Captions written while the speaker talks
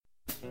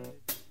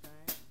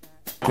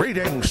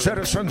Greetings,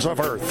 citizens of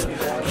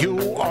Earth.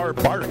 You are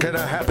barking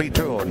a happy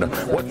tune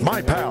with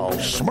my pal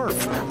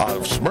Smurf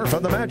of Smurf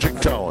and the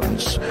Magic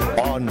Tones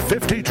on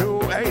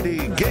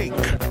 5280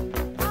 Geek.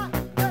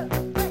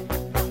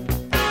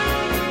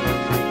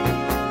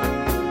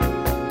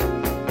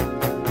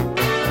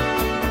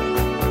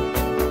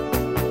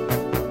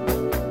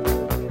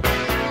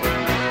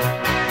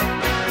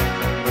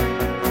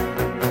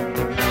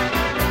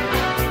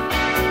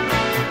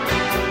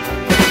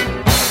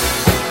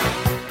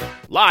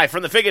 Live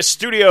from the Vegas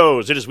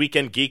studios, it is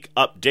Weekend Geek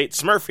Update.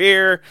 Smurf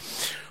here.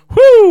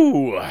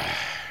 Whoo!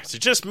 Is it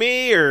just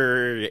me,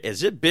 or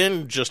has it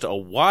been just a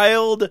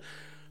wild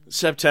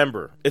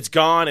September? It's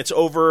gone. It's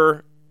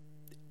over.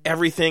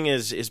 Everything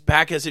is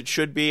back as it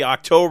should be.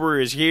 October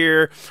is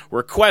here.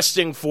 We're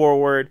questing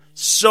forward.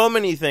 So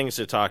many things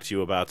to talk to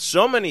you about.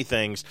 So many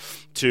things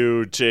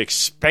to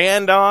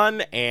expand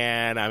on,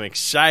 and I'm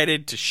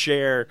excited to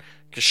share,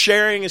 because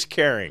sharing is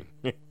caring.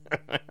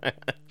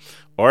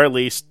 Or at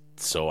least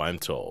so I'm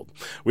told.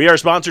 We are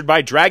sponsored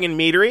by Dragon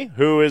Meadery,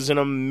 who is an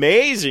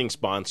amazing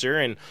sponsor,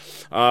 and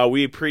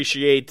we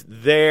appreciate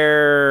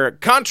their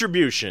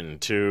contribution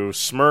to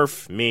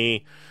Smurf,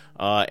 me,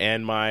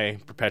 and my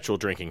perpetual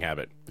drinking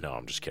habit. No,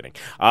 I'm just kidding.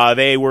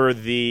 They were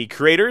the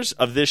creators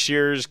of this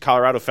year's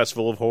Colorado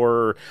Festival of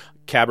Horror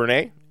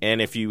Cabernet, and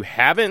if you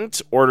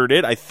haven't ordered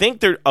it, I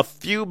think there are a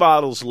few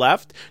bottles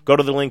left. Go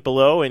to the link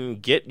below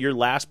and get your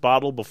last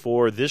bottle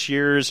before this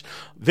year's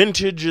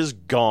vintage is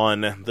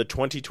gone. The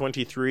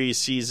 2023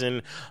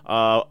 season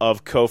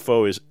of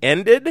COFO is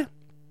ended.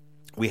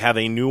 We have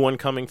a new one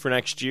coming for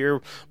next year,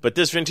 but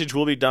this vintage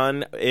will be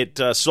done. It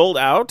sold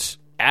out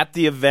at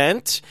the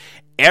event.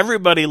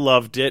 Everybody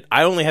loved it.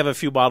 I only have a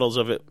few bottles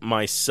of it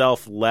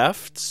myself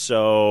left,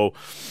 so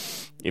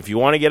if you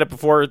want to get it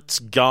before it's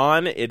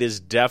gone, it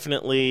is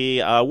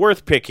definitely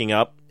worth picking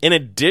up. In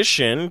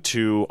addition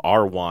to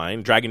our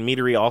wine, Dragon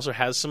Meadery also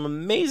has some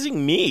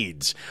amazing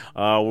meads.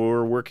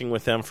 We're working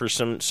with them for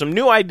some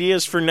new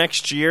ideas for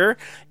next year,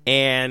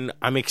 and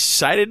I'm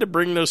excited to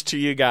bring those to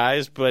you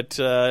guys, but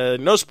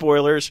no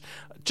spoilers,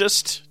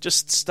 just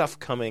stuff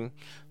coming.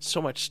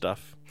 So much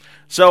stuff.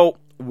 So,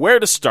 where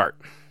to start?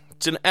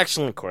 It's an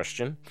excellent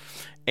question.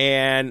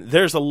 And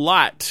there's a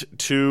lot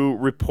to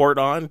report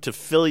on, to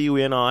fill you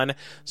in on.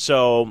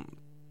 So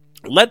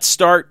let's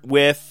start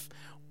with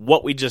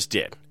what we just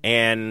did,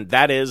 and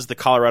that is the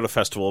Colorado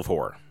Festival of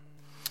Horror.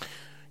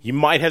 You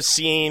might have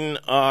seen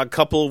a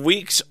couple of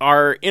weeks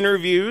our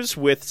interviews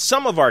with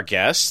some of our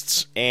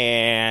guests,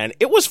 and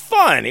it was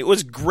fun. It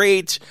was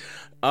great.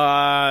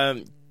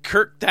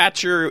 Kirk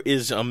Thatcher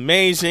is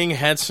amazing,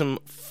 had some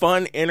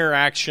fun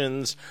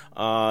interactions.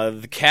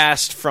 The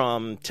cast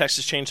from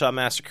Texas Chainsaw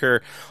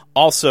Massacre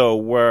also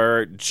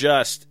were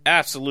just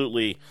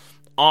absolutely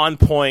on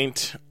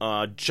point.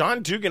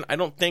 John Dugan, I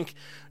don't think,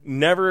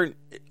 never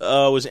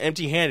was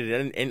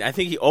empty-handed, and I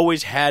think he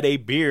always had a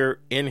beer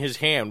in his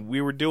hand. We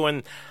were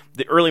doing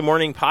the early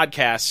morning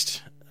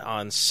podcast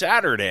on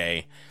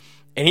Saturday,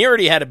 and he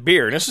already had a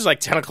beer, and this was like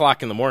 10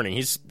 o'clock in the morning.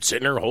 He's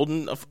sitting there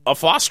holding a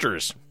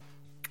Foster's,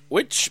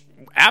 which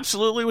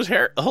absolutely was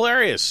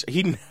hilarious.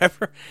 He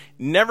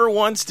never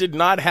once did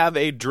not have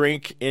a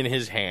drink in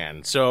his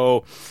hand.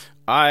 So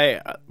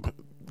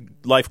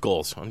life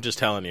goals. I'm just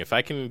telling you, if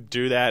I can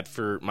do that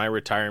for my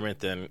retirement,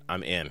 then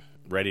I'm in,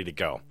 ready to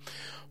go.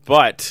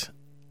 But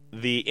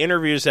the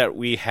interviews that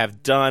we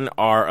have done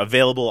are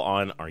available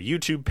on our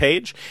YouTube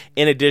page.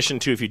 In addition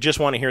to, if you just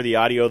want to hear the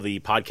audio, the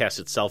podcast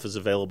itself is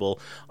available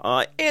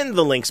in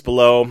the links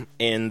below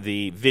in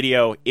the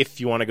video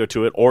if you want to go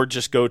to it, or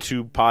just go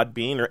to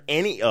Podbean or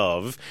any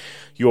of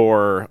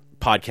your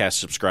podcast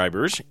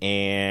subscribers,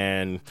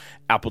 and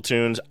Apple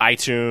Tunes,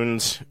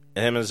 iTunes,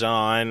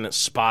 Amazon,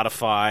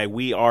 Spotify.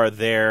 We are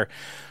there.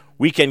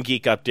 Weekend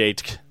Geek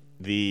Update,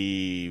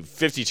 the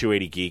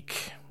 5280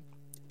 Geek,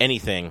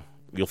 anything,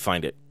 you'll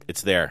find it.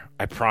 It's there.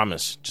 I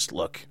promise. Just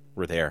look.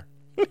 We're there.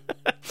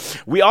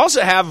 We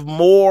also have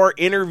more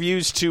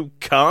interviews to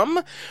come.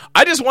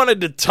 I just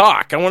wanted to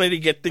talk. I wanted to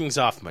get things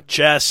off my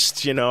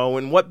chest,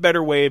 and what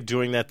better way of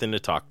doing that than to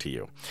talk to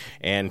you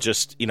and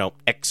just,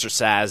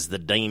 exercise the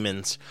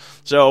demons.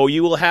 So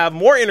you will have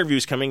more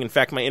interviews coming. In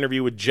fact, my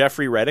interview with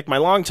Jeffrey Reddick, my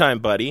longtime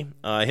buddy,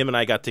 him and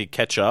I got to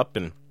catch up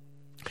and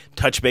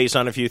touch base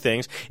on a few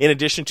things. In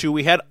addition to,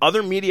 we had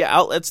other media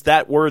outlets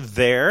that were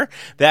there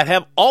that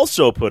have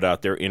also put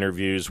out their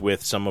interviews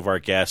with some of our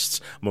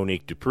guests,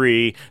 Monique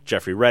Dupree,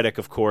 Jeffrey Reddick,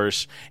 of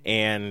course,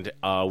 and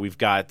we've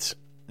got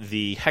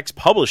the Hex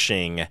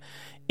Publishing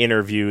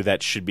interview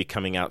that should be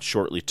coming out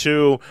shortly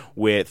too,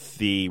 with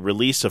the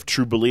release of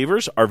True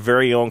Believers, our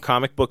very own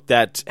comic book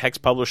that Hex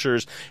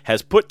Publishers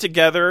has put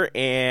together,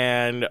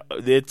 and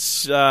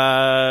it's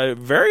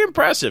very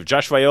impressive.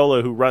 Josh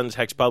Viola, who runs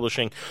Hex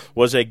Publishing,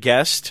 was a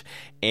guest,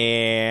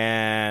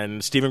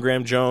 and Stephen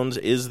Graham Jones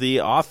is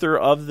the author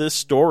of this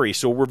story.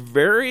 So we're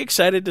very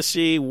excited to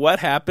see what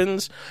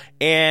happens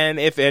and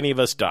if any of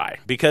us die,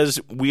 because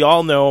we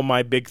all know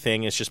my big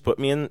thing is just put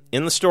me in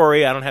the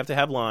story. I don't have to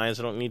have lines.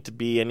 I don't need to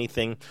be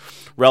anything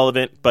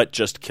relevant, but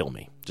just kill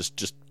me.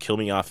 Just kill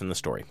me off in the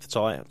story. That's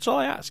all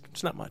I ask.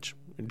 It's not much.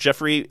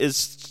 Jeffrey is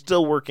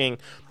still working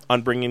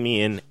on bringing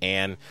me in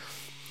and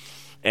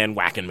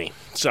whacking me.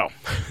 So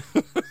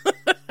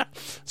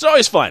it's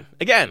always fun.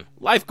 Again,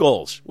 life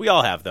goals. We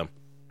all have them.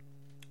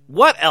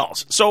 What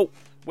else? So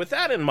with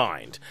that in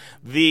mind,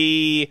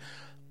 the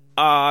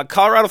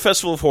Colorado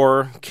Festival of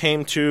Horror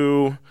came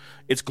to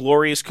its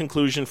glorious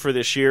conclusion for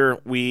this year.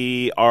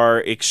 We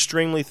are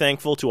extremely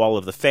thankful to all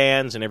of the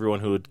fans and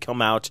everyone who would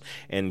come out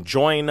and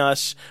join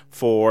us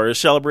for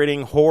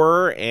celebrating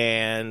horror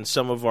and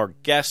some of our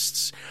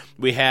guests.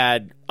 We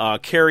had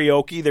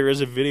karaoke. There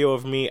is a video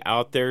of me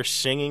out there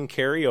singing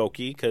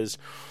karaoke because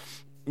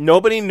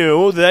nobody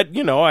knew that,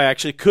 I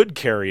actually could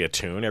carry a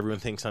tune. Everyone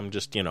thinks I'm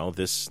just,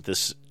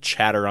 this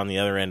chatter on the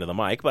other end of the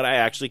mic, but I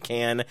actually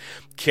can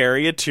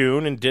carry a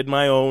tune and did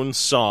my own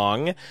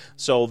song.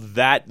 So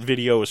that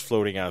video is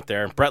floating out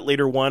there. And Brett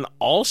Leader 1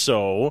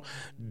 also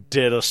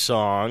did a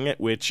song,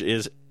 which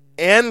is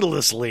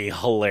endlessly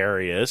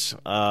hilarious.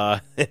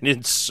 And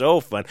it's so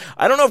fun.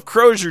 I don't know if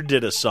Crozier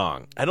did a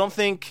song. I don't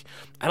think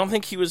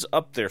he was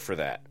up there for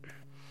that.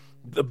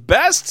 The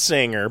best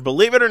singer,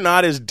 believe it or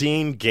not, is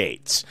Dean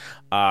Gates.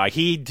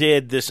 He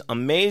did this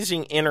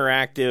amazing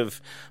interactive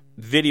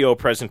video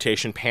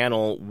presentation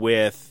panel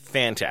with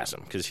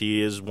Phantasm, because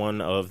he is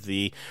one of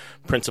the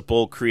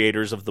principal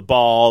creators of The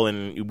Ball,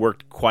 and he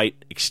worked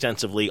quite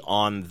extensively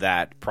on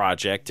that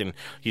project. And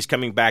he's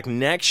coming back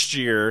next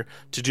year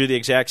to do the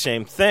exact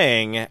same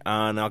thing,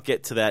 and I'll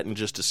get to that in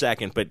just a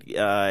second. But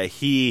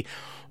he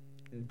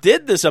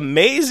did this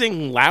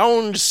amazing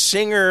lounge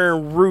singer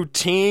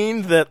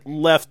routine that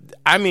left,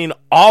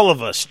 all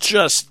of us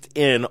just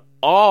in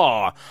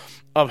awe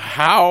of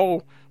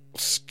how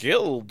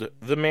skilled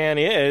the man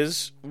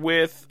is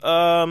with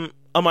a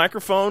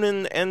microphone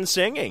and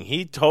singing.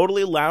 He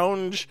totally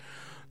lounge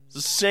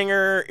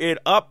singer it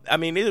up.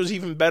 It was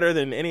even better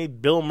than any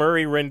Bill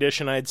Murray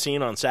rendition I'd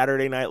seen on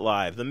Saturday Night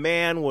Live. The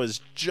man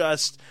was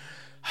just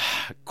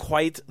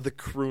quite the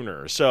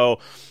crooner. So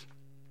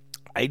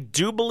I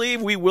do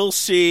believe we will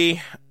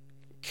see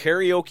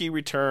karaoke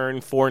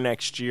return for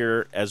next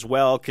year as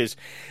well, because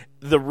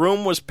the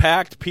room was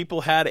packed.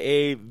 People had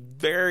a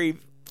very,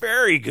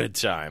 very good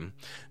time.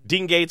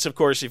 Dean Gates, of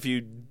course, if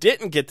you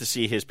didn't get to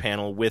see his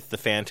panel with the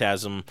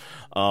Phantasm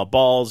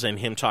balls and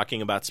him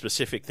talking about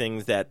specific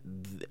things that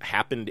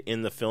happened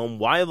in the film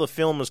while the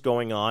film was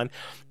going on,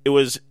 it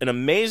was an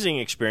amazing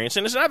experience.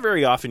 And it's not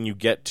very often you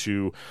get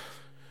to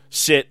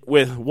sit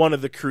with one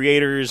of the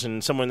creators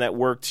and someone that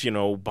worked,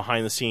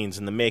 behind the scenes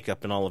and the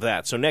makeup and all of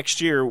that. So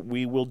next year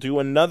we will do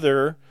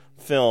another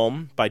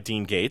film by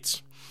Dean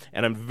Gates,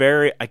 and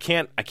I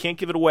can't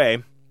give it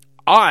away.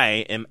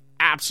 I am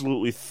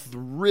absolutely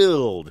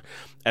thrilled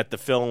at the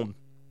film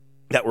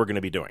that we're going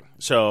to be doing.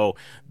 So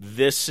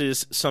this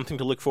is something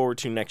to look forward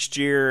to next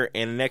year,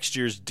 and next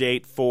year's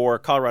date for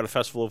Colorado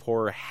Festival of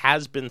Horror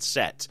has been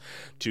set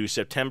to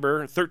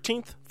September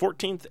 13th,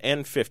 14th,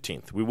 and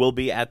 15th. We will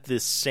be at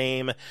this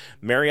same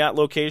Marriott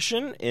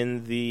location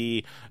in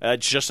the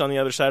just on the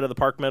other side of the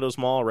Park Meadows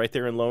Mall, right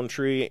there in Lone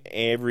Tree.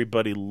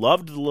 Everybody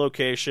loved the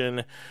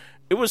location.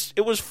 It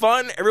was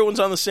fun. Everyone's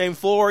on the same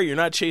floor. You're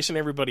not chasing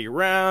everybody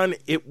around.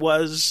 It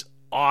was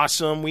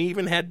awesome. We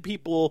even had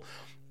people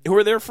who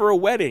were there for a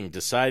wedding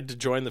decide to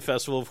join the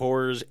Festival of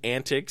Horror's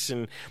antics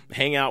and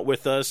hang out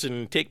with us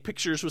and take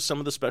pictures with some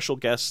of the special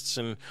guests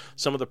and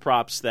some of the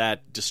props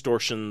that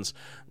Distortions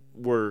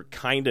were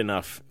kind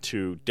enough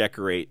to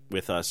decorate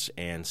with us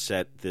and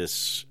set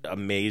this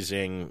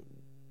amazing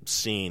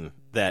scene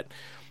that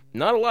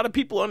not a lot of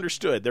people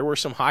understood. There were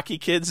some hockey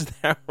kids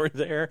that were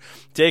there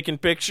taking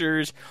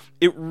pictures.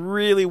 It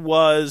really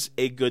was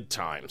a good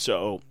time.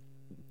 So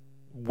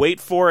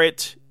wait for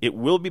it. It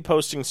will be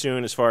posting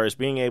soon as far as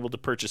being able to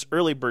purchase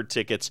early bird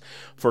tickets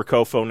for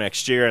COFO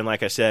next year. And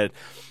like I said,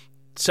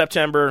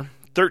 September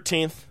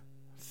 13th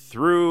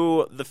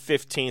through the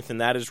 15th, and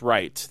that is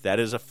right. That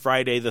is a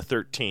Friday the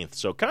 13th.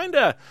 So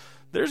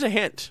there's a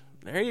hint.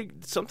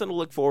 Something to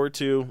look forward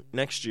to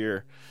next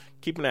year.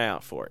 Keep an eye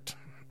out for it.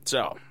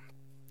 So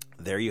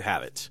there you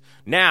have it.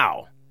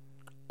 Now,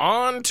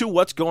 on to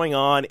what's going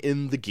on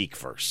in the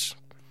Geekverse.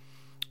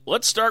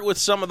 Let's start with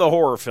some of the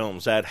horror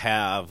films that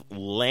have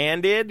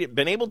landed.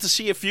 Been able to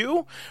see a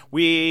few.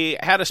 We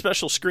had a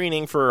special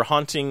screening for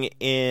Haunting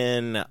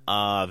in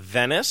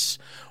Venice,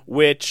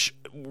 which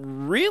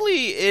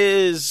really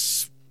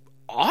is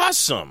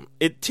awesome.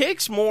 It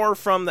takes more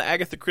from the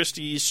Agatha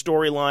Christie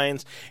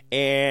storylines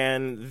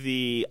and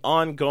the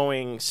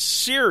ongoing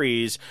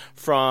series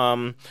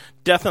from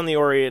Death on the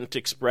Orient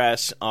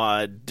Express,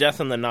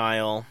 Death on the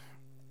Nile.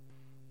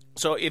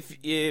 So if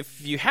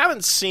you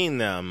haven't seen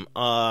them,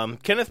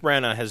 Kenneth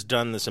Branagh has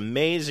done this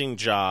amazing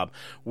job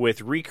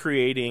with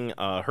recreating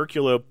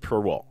Hercule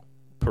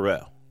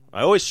Poirot.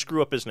 I always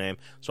screw up his name,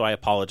 so I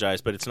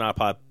apologize, but it's not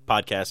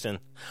podcasting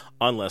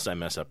unless I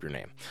mess up your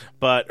name.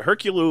 But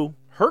Hercule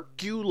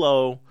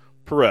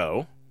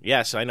Poirot,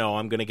 yes, I know,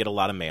 I'm going to get a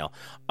lot of mail,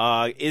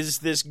 is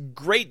this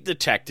great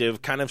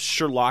detective, kind of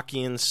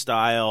Sherlockian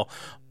style,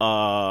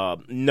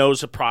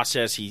 knows a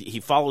process, he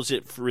follows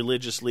it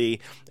religiously,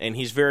 and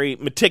he's very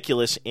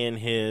meticulous in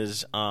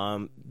his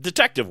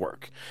detective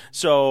work.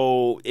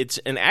 So it's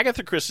an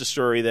Agatha Christie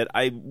story that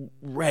I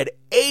read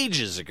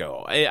ages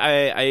ago.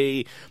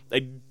 I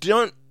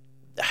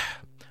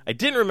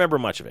didn't remember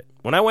much of it.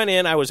 When I went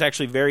in, I was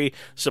actually very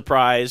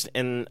surprised,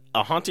 and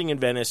A Haunting in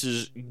Venice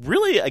is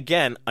really,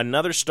 again,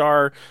 another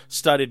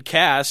star-studded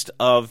cast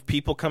of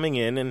people coming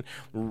in and,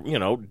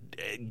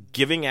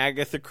 giving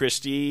Agatha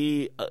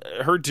Christie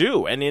her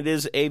due, and it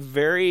is a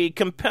very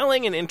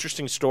compelling and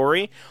interesting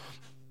story.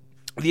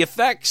 The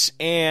effects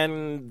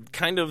and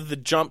kind of the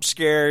jump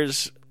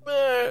scares,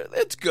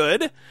 it's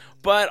good.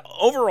 But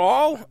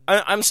overall,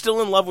 I'm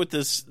still in love with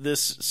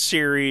this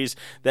series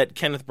that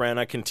Kenneth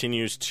Branagh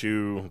continues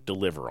to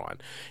deliver on.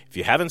 If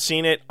you haven't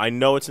seen it, I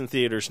know it's in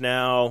theaters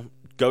now.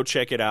 Go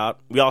check it out.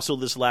 We also,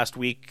 this last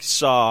week,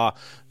 saw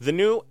the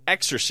new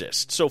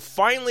Exorcist. So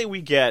finally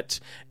we get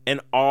an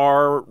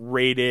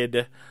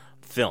R-rated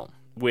film,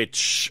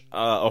 which,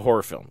 a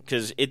horror film.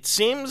 Because it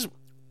seems,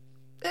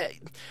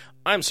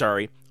 I'm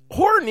sorry,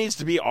 horror needs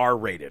to be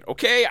R-rated,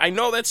 okay? I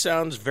know that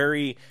sounds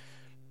very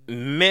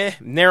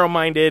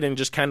narrow-minded and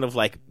just kind of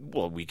like,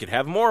 well, we could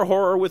have more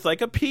horror with like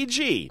a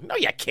PG. No,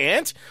 you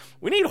can't.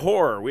 We need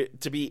horror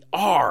to be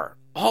R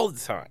all the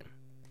time.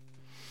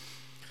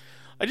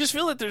 I just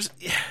feel that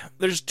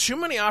there's too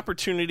many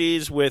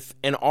opportunities with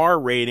an R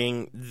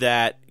rating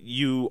that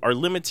you are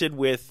limited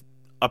with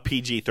a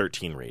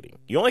PG-13 rating.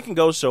 You only can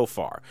go so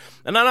far.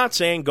 And I'm not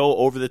saying go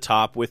over the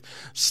top with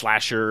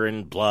slasher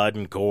and blood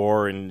and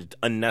gore and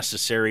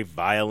unnecessary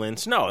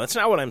violence. No, that's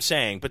not what I'm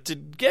saying. But to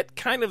get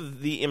kind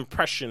of the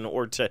impression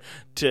or to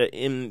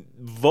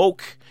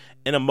invoke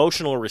an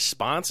emotional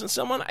response in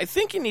someone, I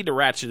think you need to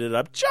ratchet it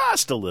up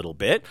just a little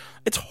bit.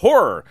 It's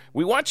horror.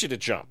 We want you to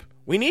jump.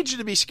 We need you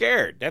to be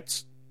scared.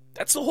 That's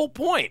the whole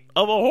point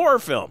of a horror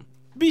film.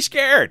 Be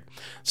scared.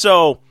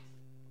 So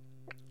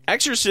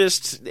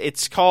Exorcist,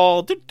 it's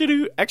called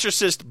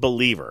Exorcist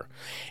Believer.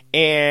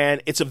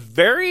 And it's a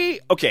very...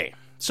 Okay,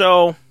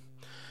 so...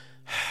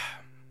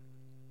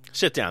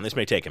 Sit down. This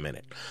may take a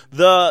minute.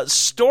 The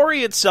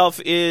story itself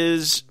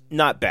is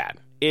not bad.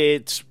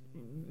 It's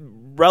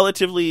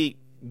relatively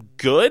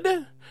good.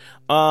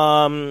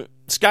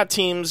 Scott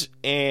Teems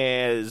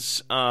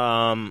as...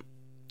 and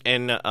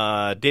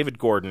David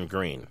Gordon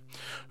Green,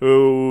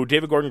 who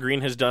David Gordon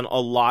Green has done a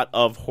lot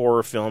of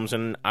horror films,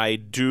 and I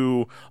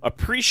do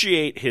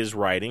appreciate his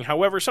writing.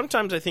 However,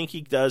 sometimes I think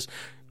he does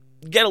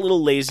get a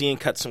little lazy and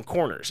cut some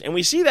corners. And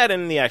we see that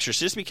in The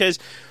Exorcist because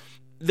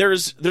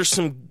there's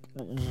some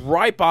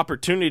ripe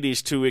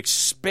opportunities to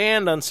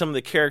expand on some of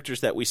the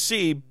characters that we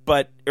see,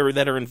 or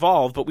that are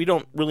involved, but we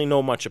don't really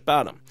know much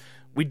about them.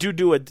 We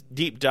do a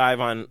deep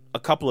dive on a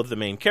couple of the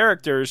main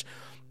characters,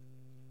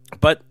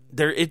 but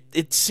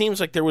it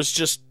seems like there was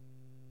just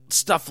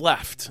stuff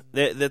left,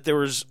 that there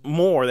was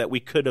more that we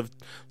could have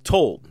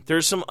told.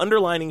 There's some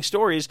underlining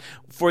stories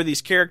for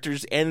these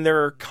characters, and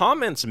there are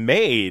comments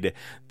made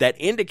that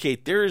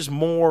indicate there's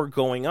more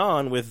going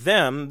on with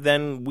them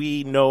than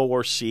we know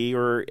or see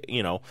or,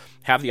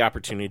 have the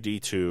opportunity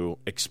to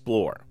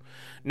explore.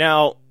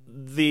 Now,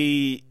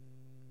 the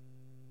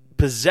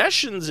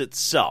possessions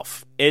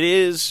itself, it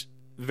is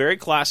very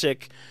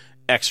classic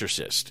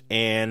Exorcist,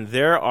 and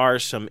there are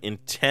some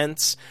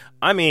intense,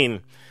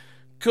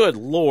 good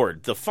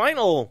Lord, the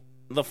final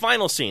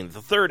scene,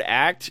 the third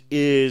act,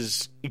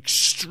 is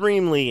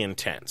extremely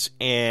intense,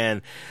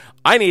 and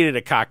I needed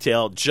a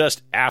cocktail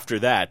just after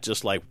that,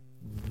 just like,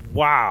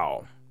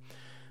 wow.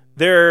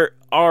 There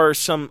are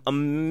some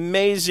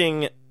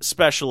amazing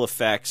special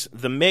effects,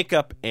 the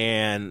makeup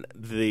and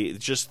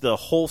the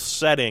whole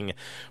setting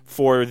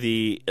for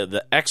the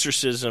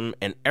exorcism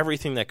and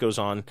everything that goes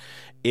on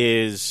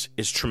is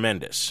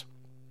tremendous.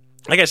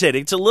 Like I said,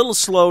 it's a little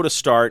slow to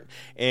start,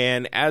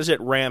 and as it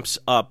ramps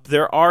up,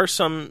 there are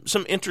some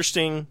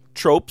interesting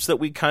tropes that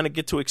we kind of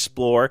get to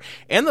explore,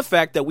 and the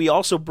fact that we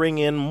also bring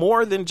in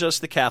more than just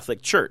the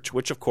Catholic Church,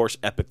 which of course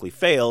epically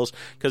fails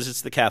because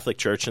it's the Catholic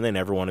Church and they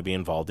never want to be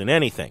involved in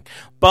anything.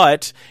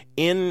 But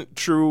in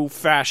true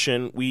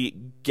fashion, we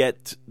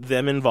get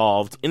them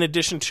involved in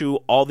addition to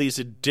all these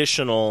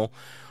additional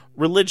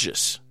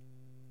religious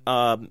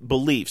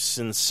beliefs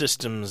and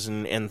systems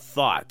and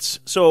thoughts.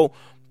 So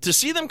to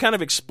see them kind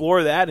of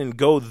explore that and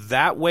go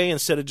that way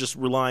instead of just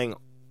relying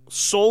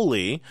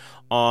solely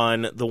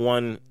on the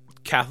one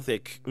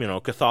Catholic,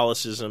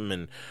 Catholicism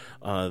and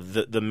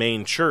the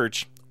main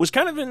church is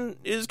kind of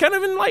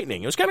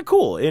enlightening. It was kind of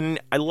cool, and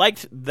I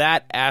liked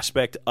that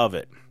aspect of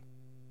it.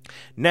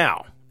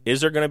 Now, is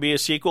there going to be a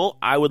sequel?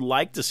 I would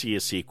like to see a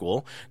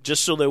sequel,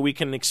 just so that we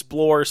can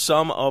explore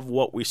some of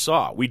what we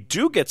saw. We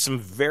do get some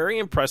very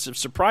impressive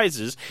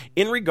surprises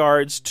in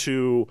regards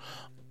to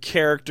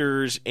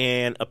characters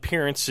and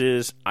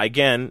appearances.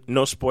 Again,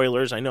 no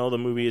spoilers. I know the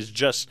movie is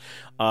just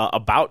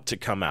about to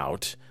come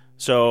out,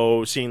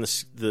 so seeing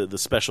the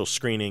special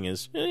screening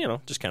is,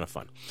 just kind of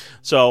fun.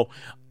 So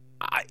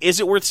Is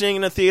it worth seeing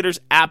in the theaters?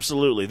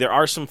 Absolutely. There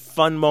are some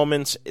fun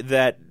moments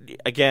that,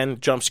 again,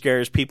 jump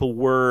scares. People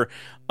were,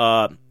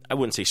 I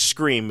wouldn't say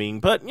screaming,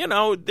 but,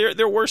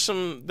 there's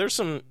some,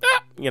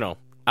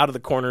 out of the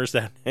corners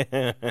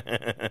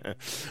that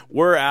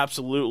were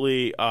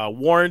absolutely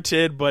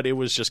warranted, but it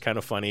was just kind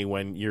of funny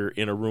when you're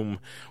in a room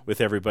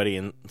with everybody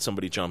and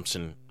somebody jumps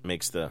and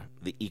makes the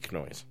eek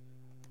noise.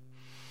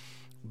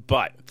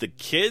 But the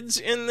kids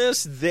in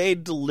this, they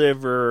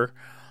deliver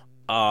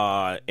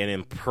an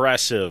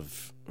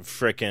impressive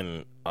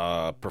freaking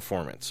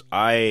performance.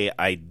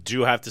 I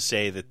do have to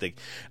say that it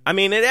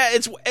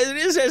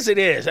is as it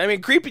is. I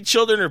mean, creepy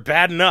children are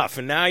bad enough,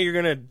 and now you're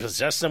gonna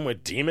possess them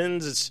with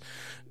demons. It's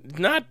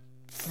not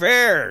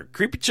fair.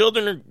 Creepy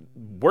children are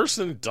worse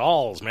than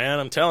dolls, man.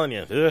 I'm telling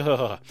you.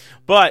 Ugh.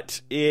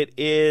 But it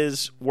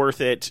is worth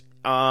it.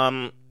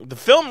 The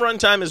film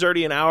runtime is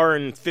already an hour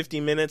and 50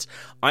 minutes.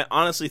 I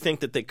honestly think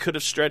that they could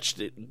have stretched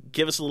it,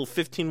 give us a little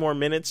 15 more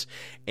minutes,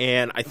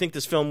 and I think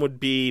this film would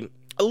be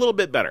a little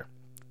bit better.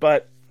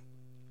 But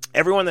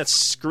everyone that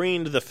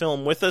screened the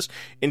film with us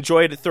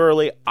enjoyed it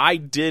thoroughly. I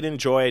did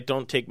enjoy it.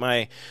 Don't take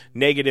my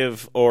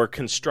negative or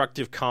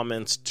constructive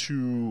comments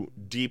too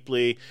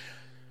deeply.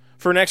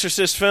 For an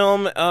Exorcist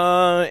film,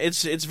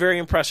 it's very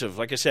impressive.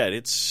 Like I said,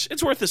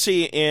 it's worth to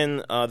see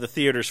in the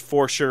theaters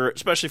for sure,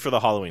 especially for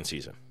the Halloween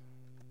season.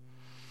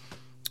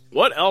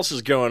 What else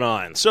is going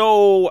on?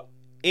 So,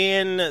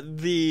 in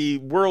the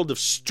world of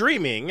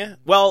streaming,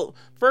 well,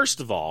 first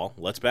of all,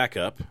 let's back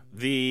up.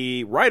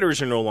 The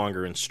writers are no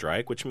longer in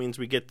strike, which means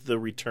we get the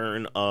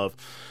return of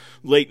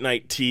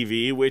late-night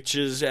TV, which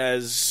is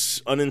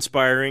as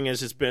uninspiring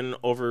as it's been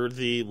over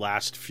the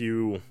last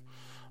few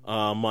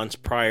months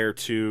prior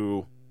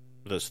to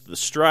the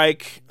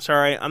strike.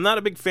 Sorry, I'm not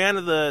a big fan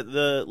of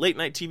the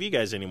late-night TV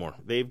guys anymore.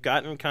 They've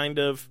gotten kind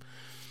of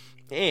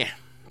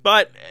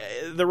But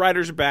the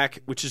writers are back,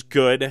 which is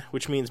good,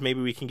 which means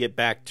maybe we can get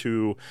back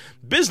to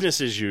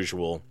business as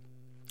usual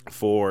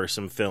for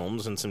some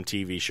films and some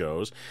TV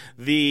shows.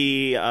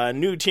 The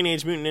new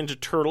Teenage Mutant Ninja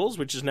Turtles,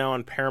 which is now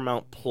on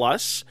Paramount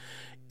Plus,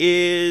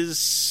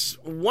 is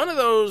one of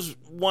those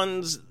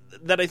ones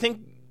that I think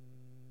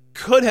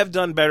could have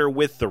done better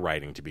with the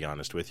writing, to be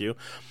honest with you.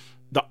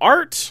 The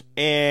art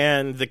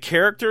and the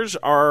characters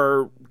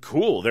are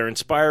cool. They're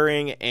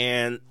inspiring,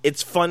 and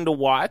it's fun to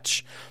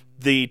watch.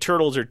 The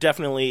Turtles are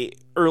definitely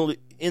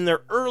in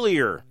their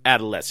earlier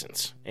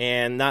adolescence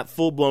and not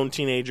full-blown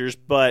teenagers,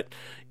 but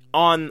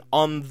on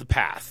the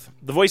path.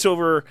 The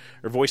voiceover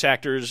or voice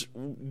actors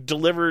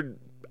delivered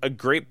a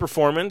great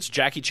performance.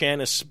 Jackie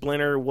Chan as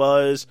Splinter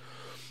was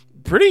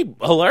pretty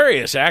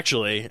hilarious,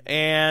 actually,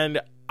 and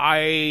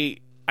I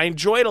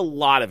enjoyed a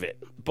lot of it.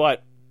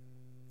 But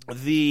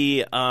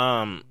the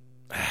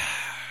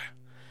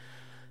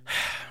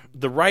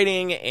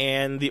writing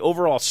and the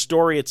overall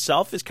story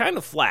itself is kind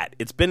of flat.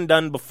 It's been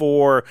done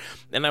before,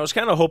 and I was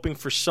kind of hoping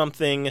for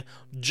something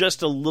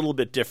just a little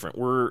bit different.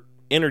 We're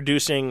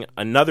introducing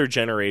another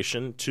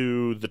generation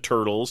to the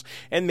Turtles,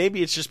 and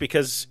maybe it's just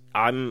because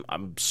I'm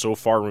so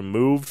far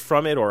removed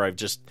from it, or I've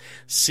just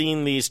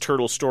seen these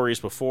Turtle stories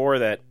before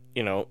that,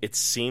 it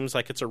seems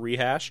like it's a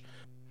rehash.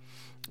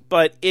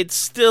 But it's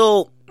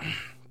still...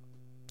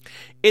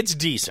 It's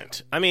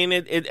decent. I mean,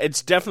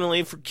 it's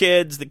definitely for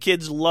kids. The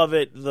kids love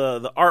it.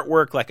 The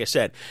artwork, like I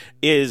said,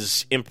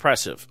 is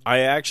impressive. I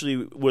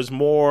actually was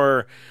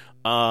more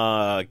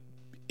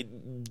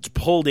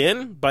pulled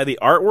in by the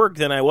artwork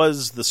than I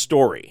was the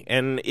story.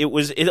 And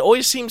it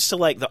always seems to,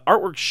 like, the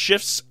artwork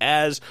shifts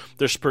as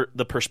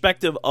the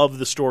perspective of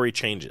the story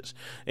changes.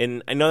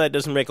 And I know that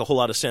doesn't make a whole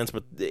lot of sense,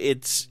 but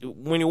it's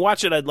when you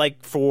watch it, I'd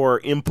like for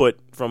input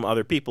from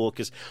other people,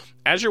 because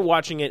as you're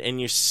watching it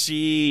and you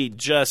see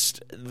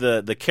just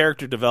the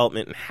character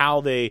development and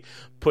how they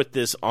put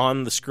this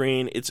on the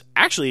screen, it's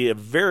actually a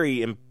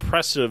very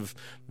impressive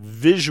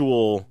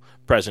visual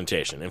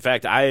presentation. In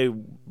fact, I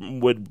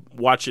would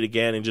watch it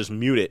again and just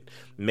mute it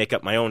and make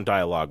up my own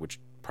dialogue, which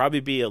would probably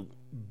be a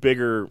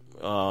bigger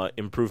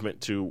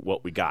improvement to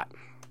what we got.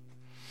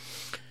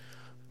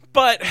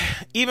 But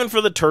even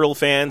for the Turtle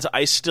fans,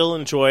 I still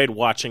enjoyed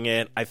watching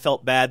it. I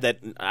felt bad that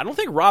I don't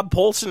think Rob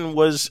Paulsen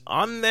was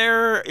on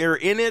there or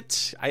in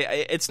it.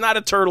 It's not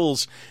a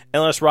Turtles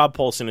unless Rob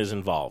Paulsen is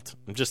involved.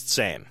 I'm just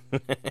saying.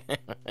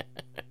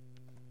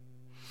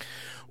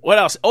 What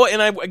else? Oh,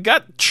 and I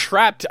got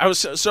trapped.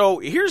 So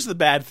here's the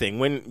bad thing.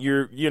 When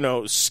you're,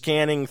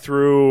 scanning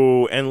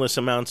through endless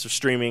amounts of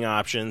streaming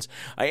options,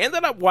 I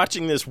ended up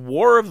watching this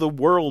War of the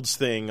Worlds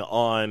thing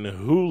on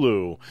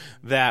Hulu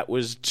that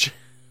was...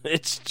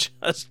 It's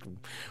just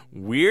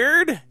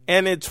weird,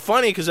 and it's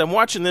funny because I'm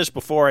watching this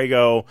before I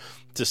go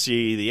to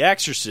see the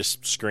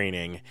Exorcist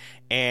screening,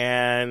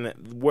 and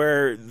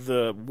where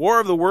the War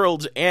of the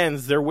Worlds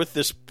ends, they're with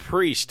this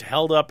priest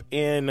held up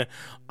in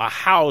a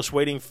house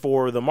waiting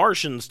for the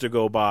Martians to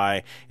go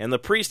by, and the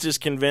priest is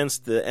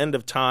convinced the end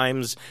of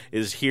times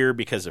is here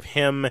because of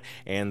him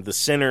and the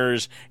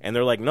sinners, and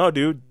they're like, no,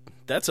 dude,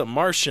 that's a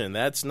Martian,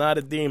 that's not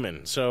a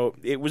demon. So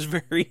it was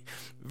very,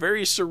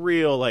 very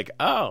surreal, like,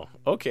 oh,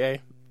 okay.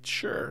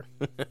 Sure.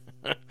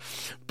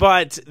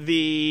 But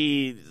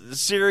the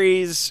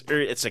series, or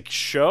it's a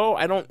show,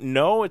 I don't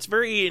know. It's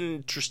very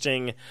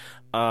interesting,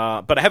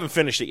 but I haven't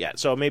finished it yet,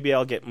 so maybe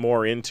I'll get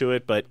more into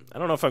it, but I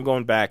don't know if I'm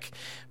going back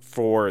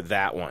for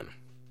that one.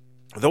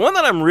 The one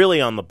that I'm really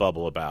on the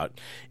bubble about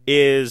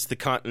is the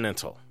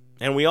Continental.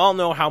 And we all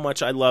know how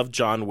much I love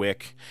John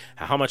Wick,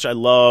 how much I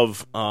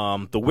love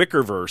the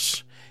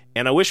Wickerverse,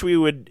 and I wish we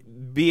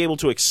would be able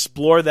to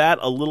explore that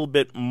a little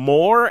bit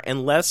more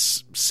and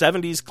less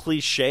 70s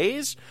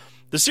cliches.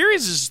 The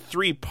series is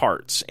 3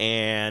 parts,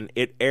 and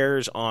it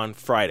airs on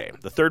Friday.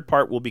 The 3rd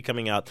part will be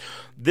coming out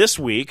this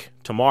week,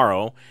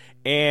 tomorrow,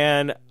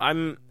 and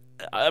I'm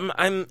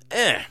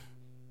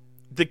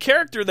The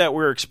character that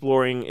we're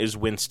exploring is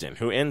Winston,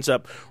 who ends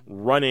up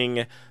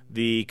running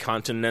the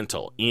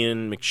Continental.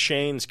 Ian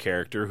McShane's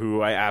character,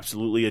 who I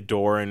absolutely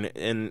adore,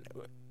 and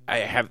I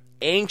have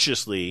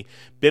anxiously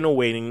been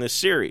awaiting this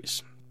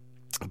series.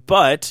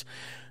 But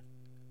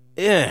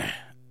there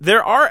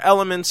are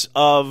elements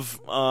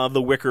of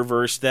the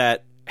Wickerverse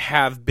that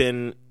have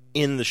been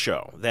in the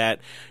show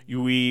that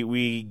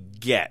we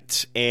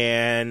get,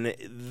 and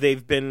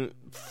they've been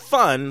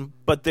fun,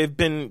 but they've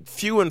been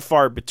few and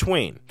far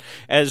between.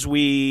 As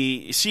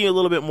we see a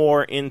little bit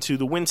more into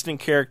the Winston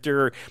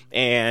character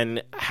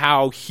and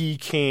how he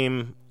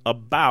came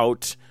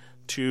about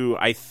to,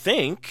 I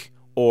think,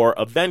 or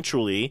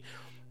eventually,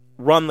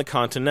 run the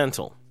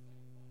Continental.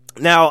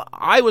 Now,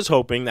 I was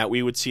hoping that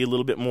we would see a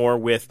little bit more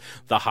with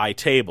the High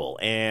Table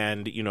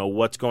and,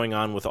 what's going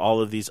on with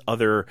all of these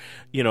other,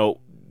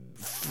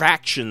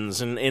 factions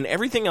and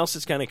everything else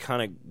that's kind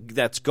of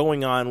that's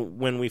going on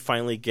when we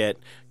finally get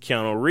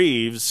Keanu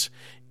Reeves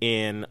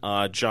in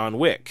John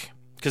Wick.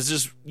 Because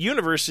this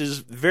universe is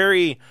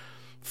very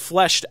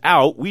fleshed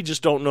out. We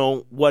just don't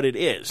know what it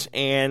is.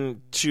 And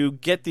to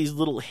get these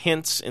little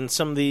hints in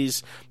some of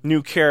these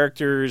new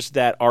characters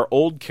that are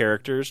old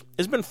characters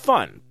has been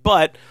fun.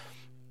 But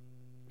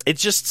it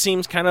just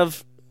seems kind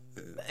of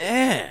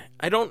it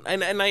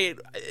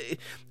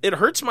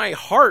hurts my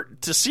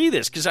heart to see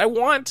this because I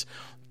want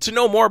to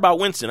know more about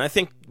Winston. I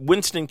think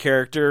Winston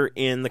character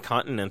in the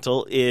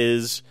Continental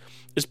is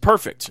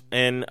perfect,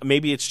 and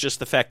maybe it's just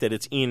the fact that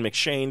it's Ian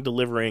McShane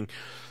delivering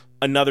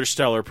another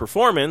stellar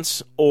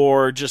performance,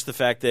 or just the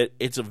fact that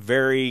it's a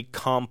very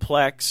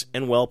complex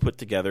and well put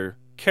together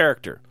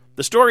character.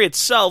 The story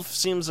itself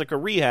seems like a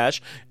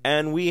rehash,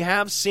 and we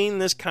have seen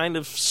this kind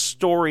of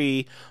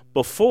story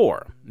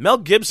before. Mel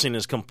Gibson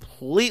is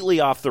completely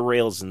off the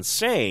rails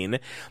insane,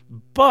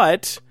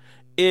 but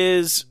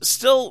is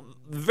still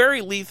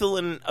very lethal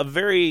and a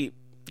very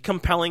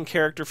compelling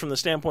character from the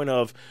standpoint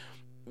of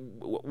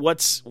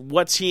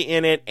what's he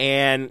in it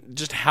and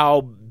just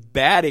how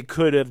bad it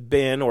could have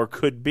been or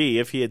could be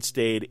if he had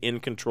stayed in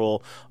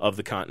control of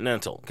the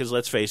Continental. Because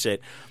let's face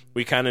it,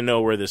 we kind of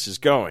know where this is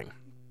going.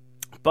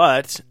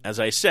 But, as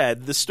I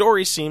said, the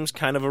story seems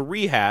kind of a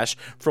rehash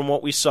from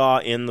what we saw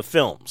in the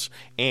films.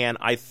 And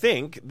I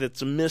think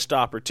that's a missed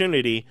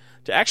opportunity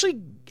to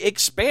actually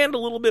expand a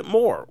little bit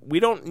more. We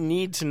don't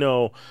need to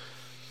know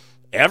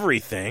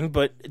everything,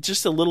 but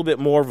just a little bit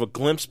more of a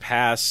glimpse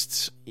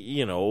past,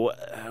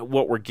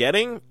 what we're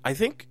getting. I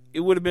think it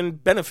would have been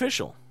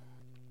beneficial.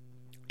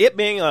 It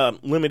being a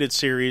limited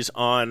series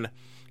on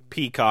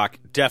Peacock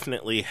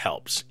definitely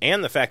helps.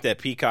 And the fact that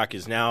Peacock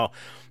is now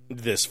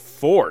this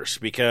force,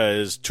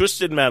 because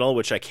Twisted Metal,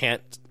 which I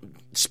can't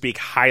speak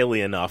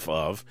highly enough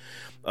of,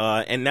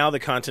 and now the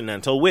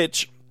Continental,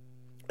 which,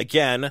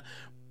 again,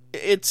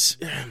 it's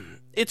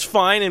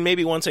fine, and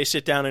maybe once I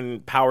sit down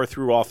and power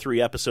through all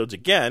 3 episodes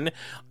again,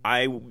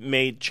 I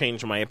may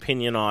change my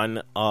opinion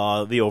on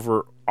the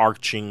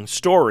overarching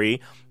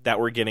story that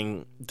we're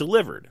getting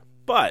delivered.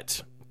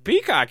 But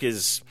Peacock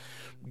has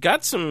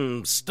got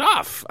some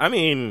stuff. I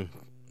mean,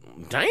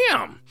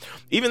 damn.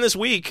 Even this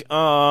week,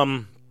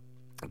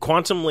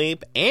 Quantum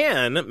Leap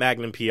and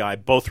Magnum P.I.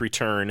 both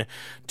return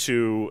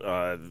to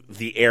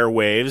the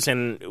airwaves,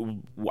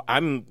 and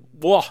I'm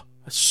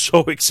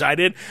so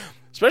excited,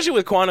 especially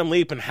with Quantum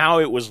Leap and how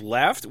it was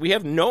left. We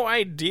have no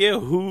idea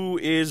who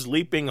is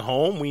leaping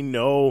home. We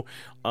know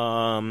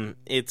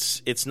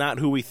it's not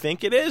who we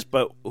think it is,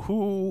 but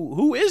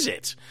who is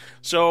it?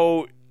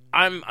 So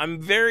I'm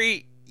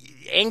very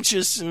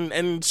anxious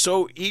and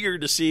so eager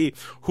to see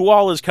who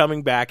all is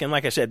coming back. And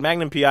like I said,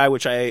 Magnum P.I.,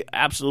 which I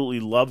absolutely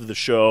love the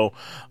show.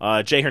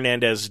 Jay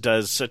Hernandez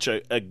does such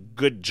a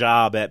good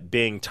job at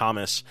being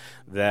Thomas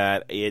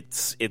that I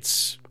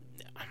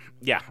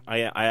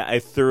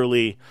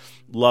thoroughly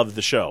love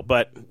the show.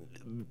 But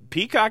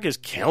Peacock is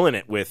killing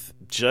it with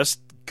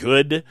just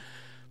good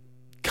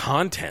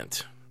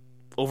content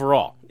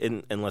overall,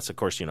 unless of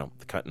course the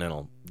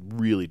Continental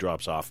really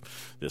drops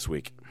off this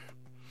week.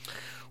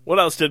 What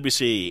else did we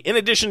see? In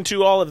addition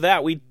to all of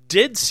that, we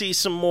did see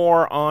some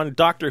more on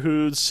Doctor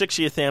Who's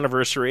 60th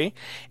anniversary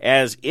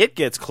as it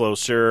gets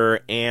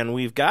closer, and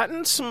we've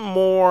gotten some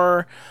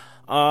more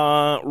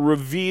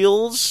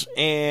reveals,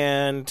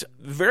 and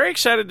very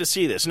excited to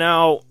see this.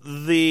 Now,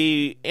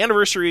 the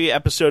anniversary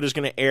episode is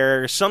going to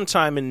air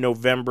sometime in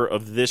November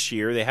of this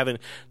year. They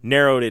haven't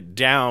narrowed it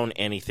down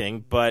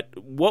anything, but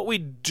what we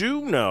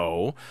do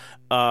know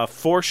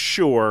for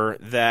sure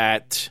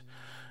that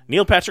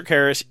Neil Patrick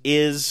Harris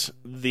is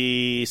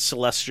the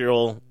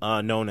Celestial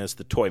known as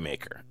the Toy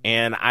Maker.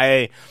 And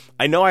I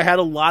know I had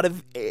a lot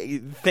of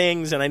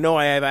things, and I know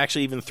I have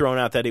actually even thrown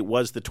out that it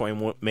was the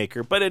Toy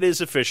Maker, but it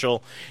is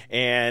official,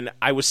 and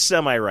I was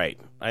semi-right.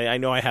 I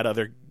know I had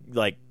other,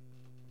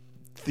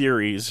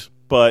 theories,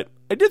 but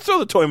I did throw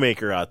the Toy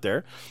Maker out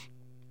there.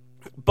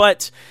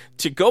 But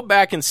to go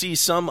back and see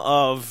some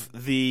of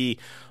the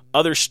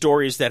other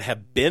stories that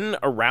have been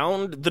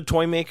around the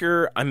Toy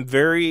Maker, I'm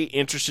very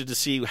interested to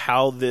see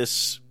how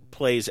this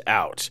plays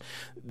out.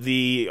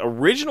 The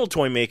original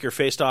Toy Maker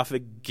faced off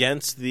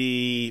against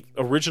the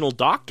original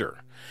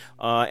Doctor.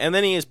 And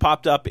then he has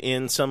popped up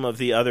in some of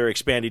the other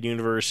expanded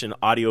universe and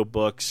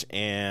audiobooks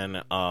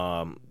and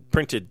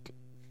printed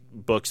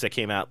books that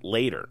came out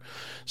later.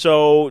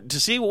 So to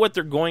see what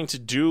they're going to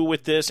do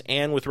with this,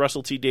 and with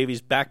Russell T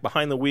Davies back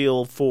behind the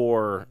wheel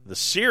for the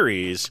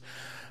series,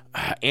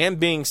 and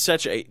being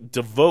such a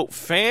devout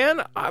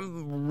fan,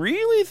 I'm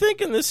really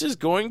thinking this is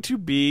going to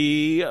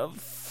be a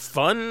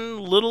fun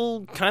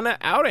little kind of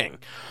outing.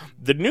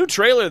 The new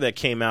trailer that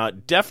came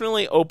out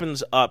definitely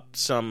opens up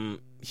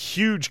some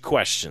huge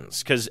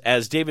questions, because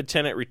as David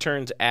Tennant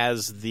returns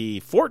as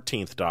the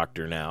 14th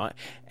Doctor now,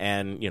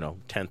 and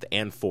 10th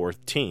and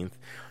 14th,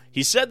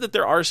 he said that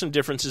there are some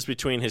differences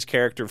between his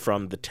character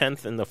from the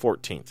 10th and the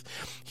 14th.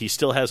 He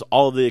still has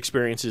all of the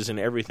experiences and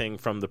everything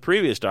from the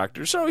previous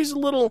Doctor, so he's a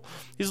little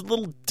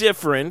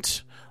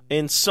different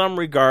in some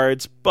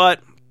regards, but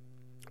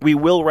we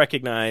will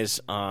recognize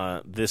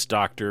this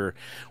Doctor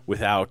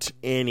without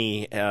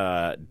any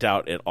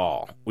doubt at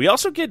all. We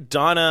also get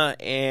Donna,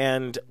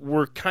 and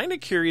we're kind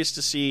of curious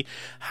to see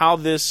how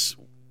this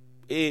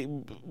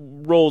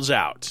rolls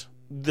out.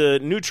 The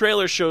new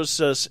trailer shows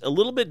us a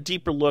little bit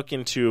deeper look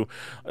into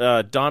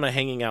Donna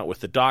hanging out with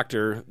the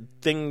Doctor,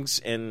 things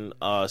and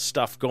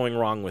stuff going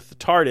wrong with the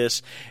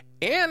TARDIS,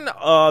 and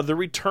the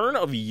return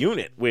of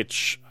Unit,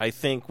 which I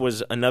think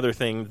was another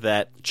thing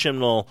that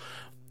Chibnall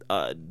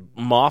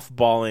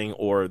mothballing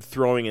or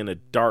throwing in a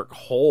dark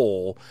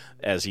hole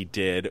as he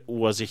did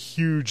was a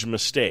huge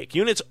mistake.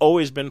 Unit's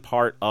always been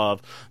part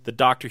of the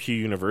Doctor Who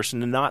universe,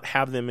 and to not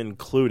have them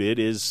included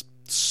is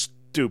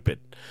stupid.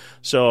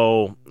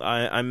 So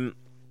I'm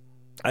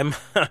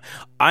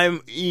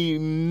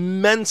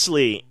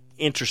immensely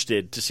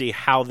interested to see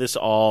how this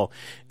all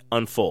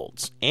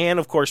unfolds. And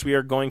of course, we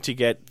are going to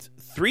get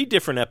 3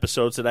 different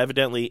episodes that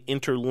evidently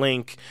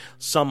interlink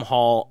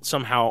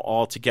somehow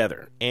all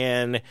together.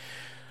 And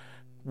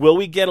will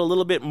we get a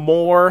little bit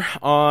more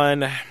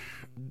on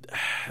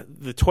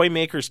the Toy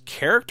Maker's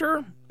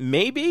character?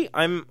 Maybe.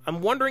 I'm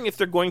wondering if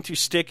they're going to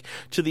stick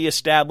to the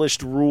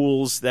established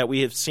rules that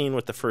we have seen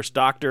with the first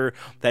Doctor,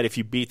 that if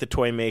you beat the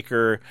Toy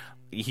Maker,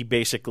 he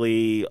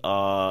basically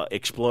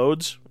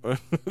explodes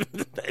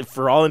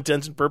for all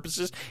intents and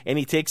purposes, and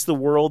he takes the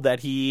world that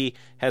he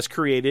has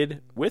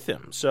created with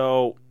him.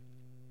 So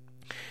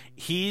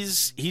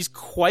he's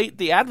quite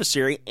the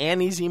adversary,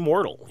 and he's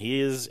immortal.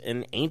 He is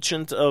an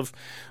ancient of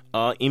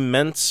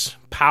immense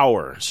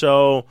power.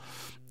 So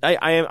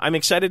I'm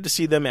excited to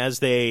see them as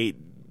they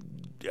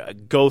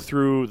go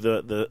through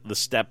the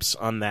steps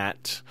on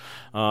that.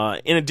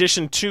 In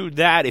addition to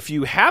that, if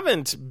you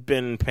haven't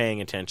been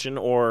paying attention,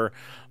 or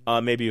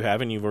maybe you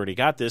haven't, you've already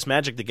got this,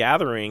 Magic the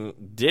Gathering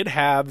did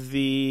have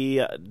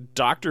the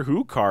Doctor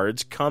Who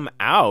cards come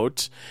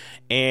out,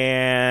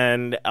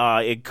 and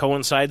it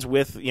coincides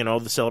with,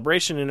 the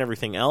celebration and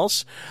everything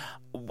else.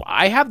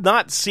 I have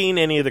not seen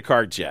any of the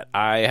cards yet.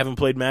 I haven't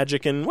played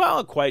Magic in,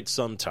 quite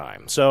some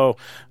time. So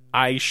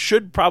I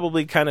should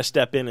probably kind of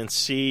step in and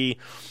see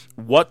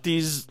what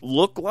these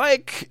look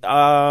like.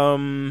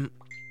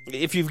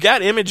 If you've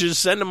got images,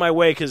 send them my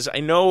way, because I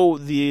know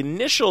the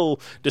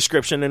initial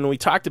description, and we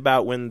talked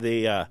about when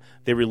they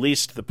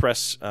released the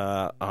press,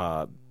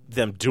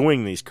 them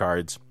doing these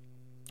cards.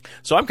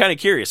 So I'm kind of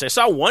curious. I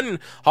saw one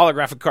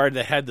holographic card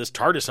that had this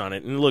TARDIS on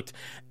it, and it looked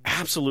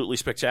absolutely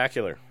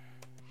spectacular.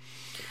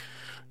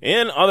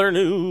 In other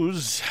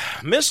news,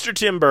 Mr.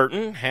 Tim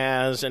Burton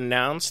has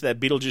announced that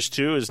Beetlejuice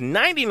 2 is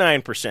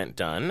 99%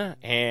 done,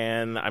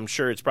 and I'm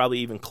sure it's probably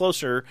even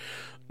closer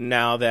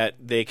now that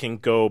they can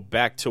go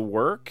back to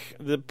work.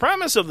 The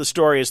premise of the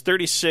story is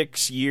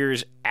 36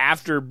 years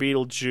after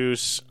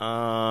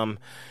Beetlejuice.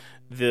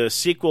 The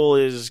sequel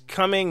is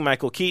coming.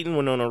 Michael Keaton,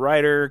 Winona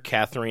Ryder,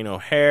 Catherine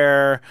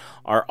O'Hare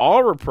are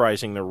all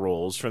reprising their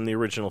roles from the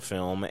original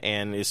film,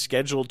 and is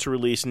scheduled to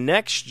release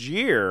next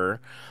year.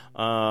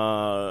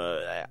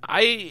 I've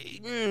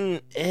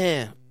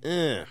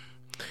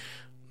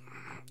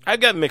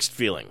got mixed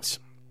feelings.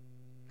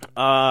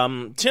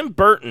 Tim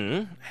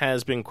Burton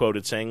has been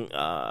quoted saying,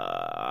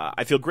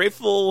 I feel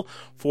grateful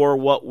for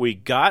what we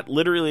got.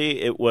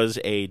 Literally, it was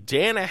a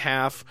day and a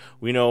half.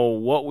 We know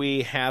what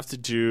we have to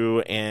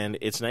do, and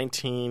it's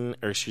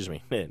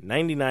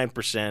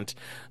 99%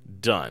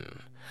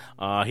 done.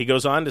 He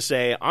goes on to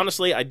say,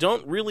 honestly, I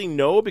don't really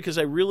know because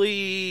I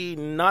really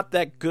not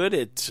that good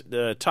at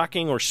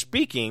talking or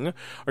speaking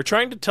or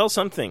trying to tell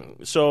something,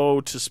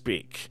 so to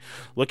speak.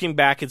 Looking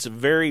back, it's a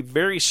very,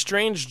 very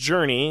strange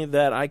journey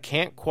that I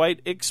can't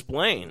quite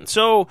explain.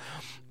 So,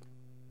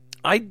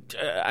 I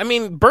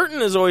mean,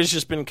 Burton has always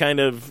just been kind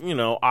of,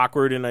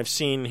 awkward, and I've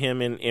seen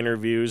him in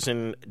interviews,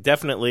 and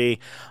definitely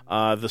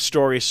the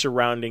story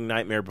surrounding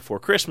Nightmare Before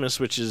Christmas,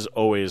 which is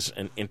always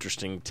an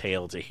interesting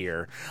tale to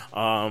hear.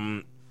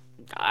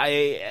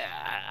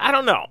 I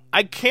don't know.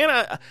 I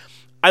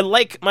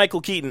like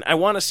Michael Keaton. I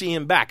want to see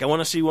him back. I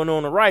want to see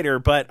Winona Ryder,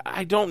 but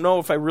I don't know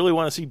if I really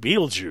want to see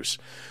Beetlejuice.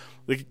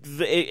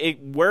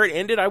 Where it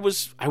ended, I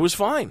was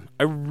fine.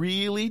 I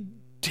really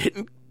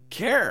didn't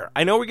care.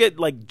 I know we get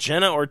like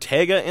Jenna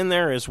Ortega in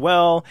there as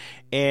well,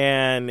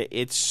 and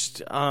it's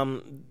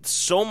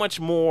so much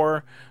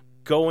more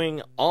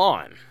going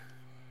on.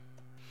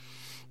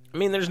 I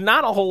mean, there's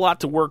not a whole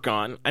lot to work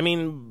on. I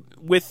mean,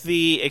 with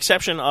the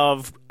exception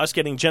of us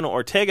getting Jenna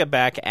Ortega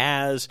back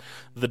as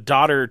the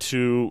daughter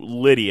to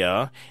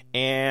Lydia,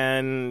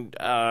 and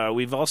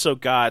we've also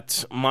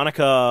got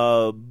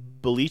Monica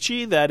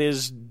Bellucci that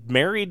is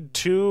married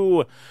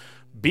to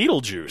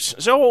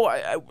Beetlejuice. So,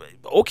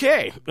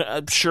 okay,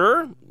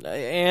 sure.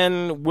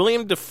 And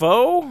William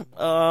Dafoe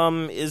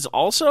is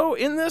also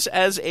in this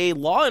as a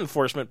law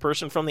enforcement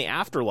person from the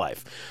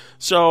afterlife.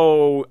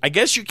 So, I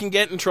guess you can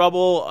get in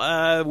trouble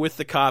with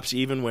the cops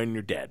even when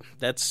you're dead.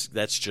 That's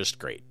just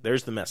great.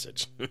 There's the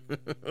message.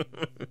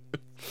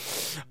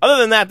 Other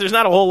than that, there's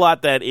not a whole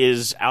lot that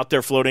is out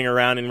there floating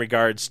around in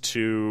regards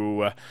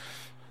to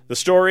the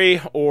story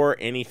or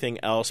anything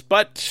else.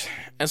 But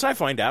as I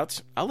find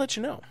out, I'll let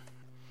you know.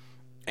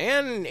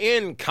 And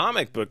in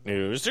comic book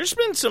news, there's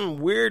been some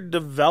weird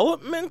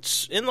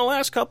developments in the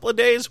last couple of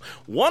days,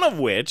 one of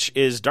which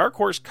is Dark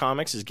Horse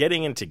Comics is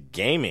getting into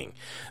gaming.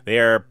 They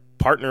are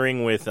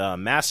partnering with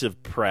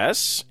Massive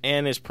Press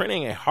and is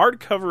printing a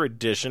hardcover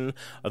edition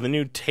of the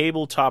new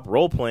tabletop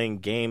role-playing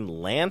game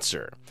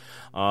Lancer.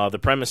 The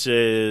premise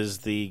is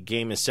the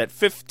game is set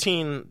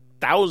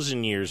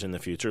 15,000 years in the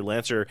future.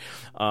 Lancer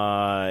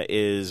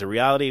is a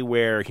reality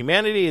where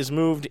humanity is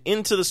moved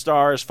into the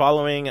stars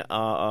following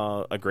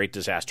a great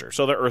disaster.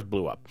 So the Earth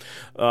blew up.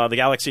 The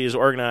galaxy is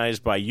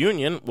organized by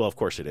Union. Well, of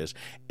course it is.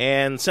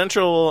 And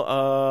central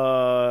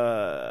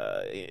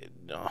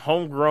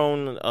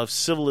homegrown of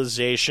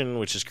civilization,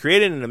 which has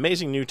created an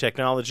amazing new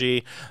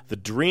technology. The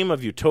dream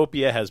of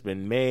utopia has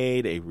been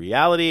made a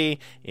reality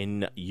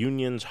in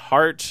Union's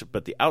heart,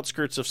 but the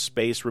outskirts of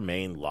space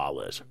remain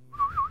lawless.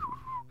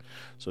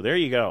 So there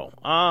you go.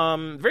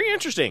 Very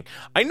interesting.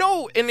 I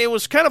know, and it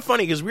was kind of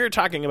funny because we were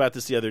talking about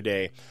this the other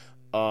day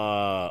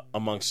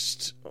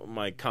amongst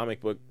my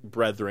comic book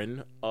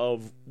brethren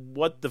of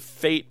what the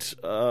fate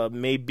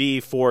may be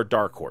for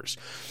Dark Horse.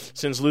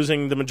 Since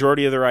losing the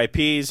majority of their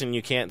IPs and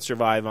you can't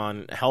survive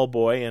on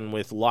Hellboy, and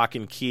with Lock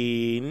and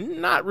Key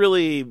not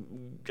really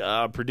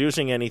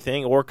producing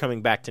anything or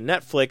coming back to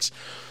Netflix,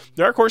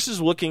 Dark Horse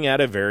is looking at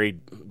a very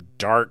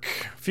dark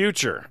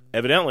future.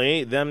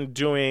 Evidently, them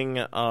doing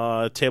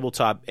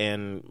tabletop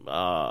and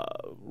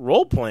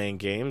role-playing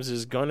games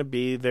is going to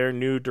be their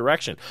new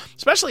direction,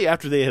 especially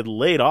after they had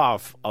laid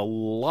off a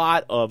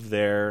lot of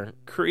their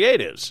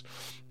creatives.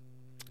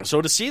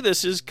 So to see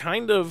this is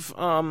kind of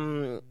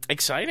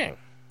exciting.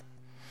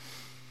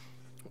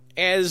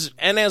 As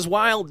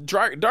while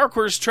Dark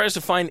Horse tries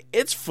to find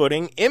its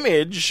footing,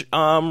 Image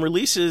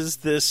releases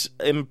this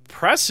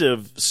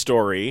impressive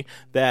story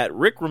that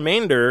Rick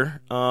Remender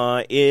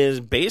is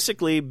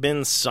basically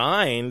been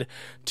signed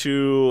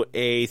to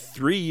a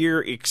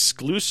 3-year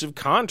exclusive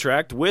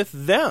contract with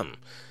them.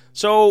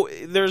 So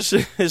there's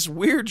this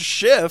weird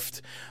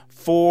shift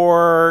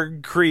for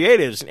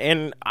creatives,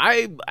 and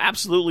I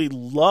absolutely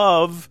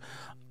love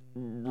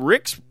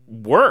Rick's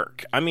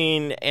work. I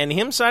mean, and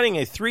him signing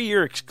a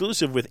 3-year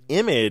exclusive with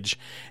Image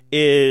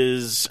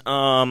is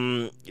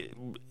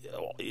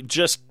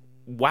just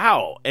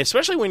wow.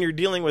 Especially when you're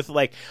dealing with,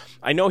 like,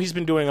 I know he's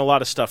been doing a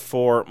lot of stuff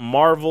for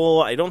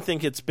Marvel. I don't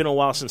think it's been a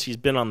while since he's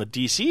been on the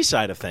DC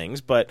side of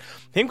things, but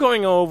him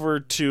going over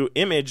to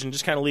Image and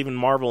just kind of leaving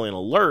Marvel in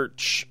a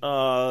lurch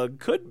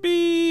could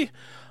be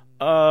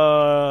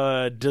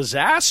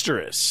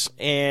disastrous.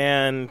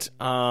 And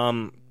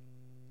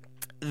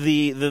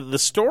the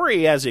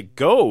story as it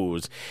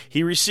goes,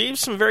 he receives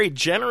some very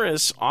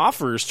generous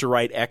offers to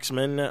write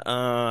X-Men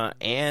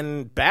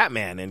and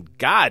Batman, and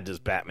God, does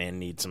Batman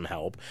need some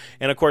help.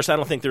 And of course, I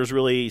don't think there's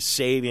really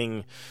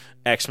saving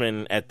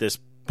X-Men at this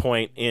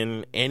point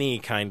in any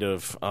kind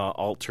of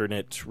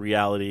alternate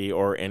reality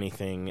or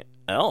anything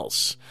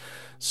else.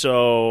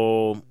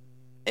 So,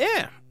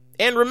 yeah.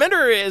 And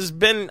Remender has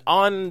been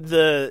on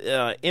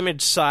the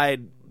Image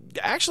side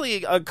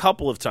actually a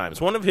couple of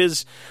times. One of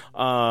his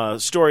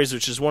stories,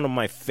 which is one of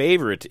my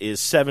favorite, is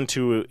 7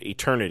 to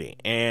Eternity.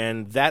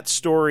 And that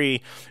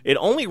story, it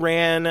only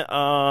ran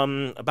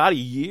about a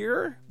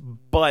year,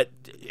 but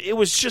it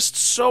was just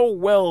so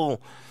well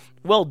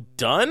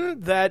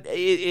done that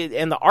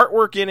and the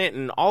artwork in it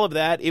and all of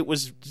that, it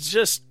was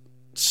just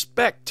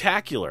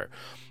spectacular.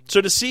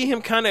 So to see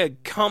him kind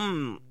of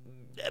come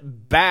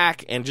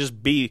back and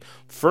just be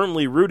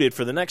firmly rooted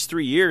for the next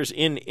 3 years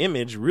in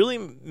Image really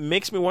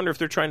makes me wonder if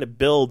they're trying to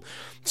build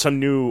some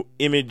new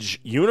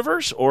Image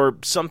universe or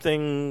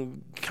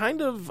something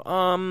kind of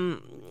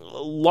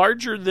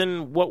larger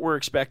than what we're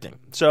expecting.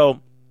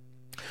 So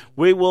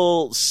we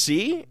will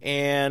see,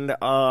 and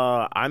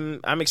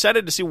I'm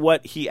excited to see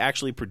what he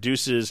actually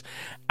produces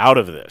out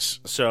of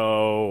this.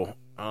 So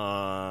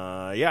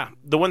yeah,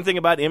 the one thing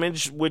about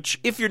Image, which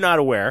if you're not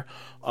aware,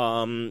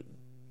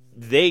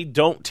 they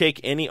don't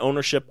take any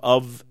ownership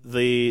of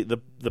the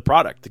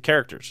product, the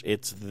characters.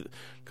 It's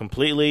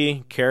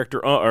completely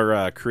character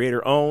or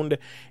creator owned,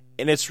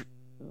 and it's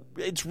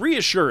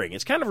reassuring.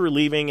 It's kind of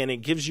relieving, and it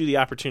gives you the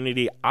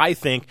opportunity, I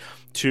think,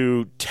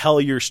 to tell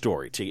your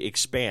story, to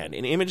expand.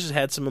 And Image has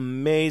had some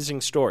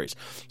amazing stories,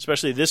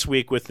 especially this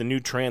week with the new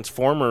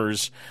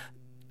Transformers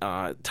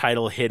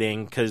title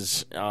hitting,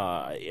 because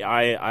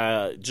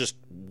I just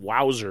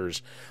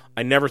wowzers.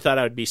 I never thought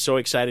I would be so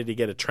excited to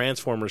get a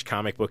Transformers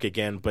comic book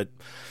again, but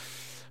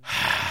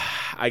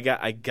I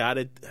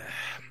got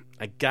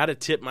to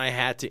tip my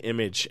hat to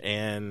Image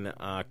and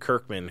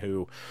Kirkman,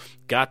 who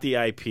got the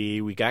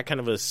IP. We got kind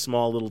of a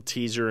small little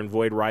teaser in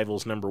Void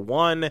Rivals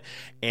 #1,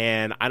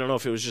 and I don't know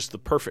if it was just the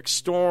perfect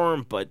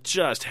storm, but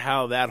just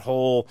how that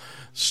whole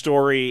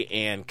story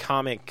and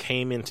comic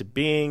came into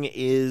being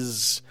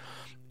is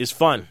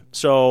fun.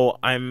 So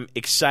I'm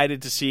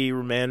excited to see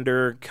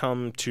Remender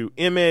come to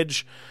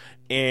Image.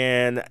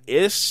 And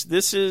this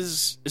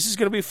is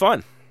going to be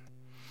fun.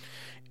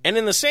 And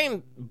in the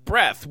same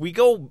breath, we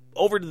go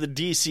over to the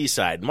DC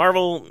side.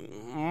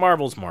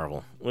 Marvel's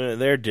Marvel.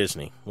 They're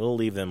Disney. We'll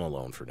leave them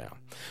alone for now.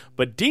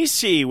 But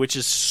DC, which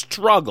has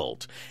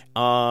struggled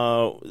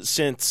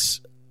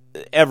since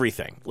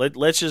everything.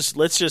 Let's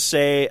just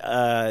say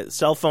a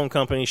cell phone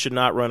company should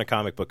not run a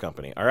comic book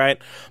company, all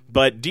right?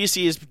 But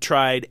DC has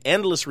tried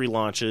endless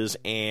relaunches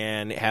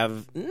and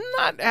have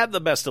not had the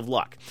best of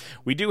luck.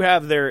 We do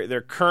have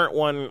their current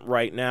one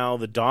right now,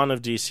 the Dawn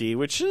of DC,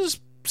 which has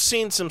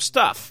seen some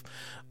stuff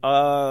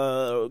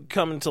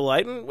coming to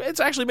light, and it's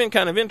actually been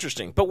kind of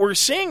interesting. But we're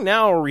seeing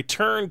now a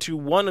return to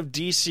one of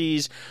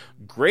DC's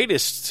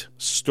greatest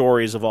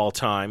stories of all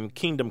time,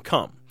 Kingdom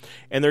Come.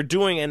 And they're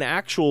doing an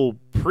actual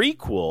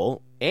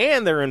prequel,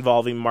 and they're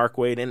involving Mark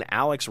Waid and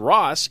Alex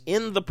Ross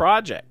in the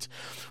project.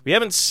 We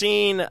haven't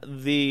seen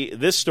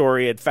this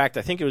story. In fact,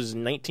 I think it was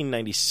in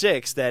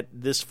 1996 that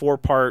this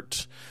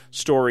 4-part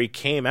story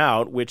came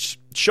out, which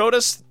showed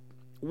us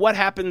what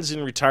happens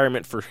in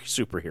retirement for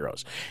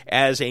superheroes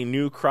as a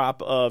new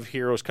crop of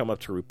heroes come up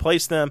to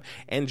replace them,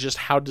 and just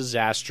how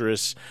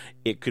disastrous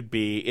it could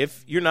be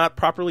if you're not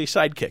properly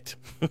sidekicked.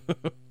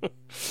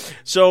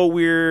 So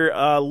we're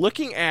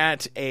looking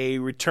at a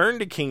return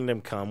to Kingdom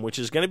Come, which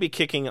is going to be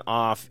kicking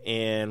off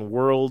in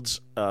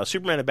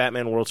Superman and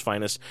Batman World's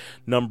Finest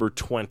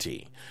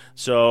 #20.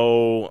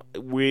 So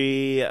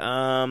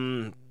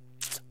I'm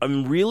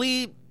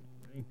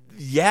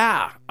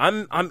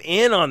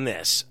in on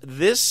this.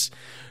 This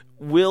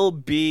will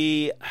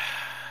be,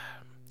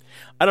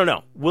 I don't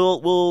know.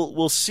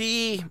 We'll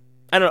see.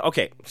 I don't know.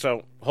 Okay,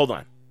 so hold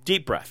on.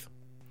 Deep breath.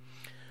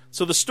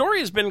 So the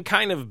story has been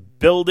kind of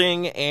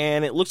building,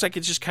 and it looks like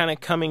it's just kind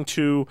of coming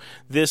to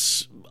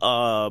this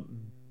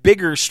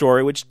bigger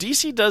story, which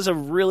DC does a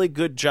really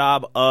good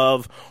job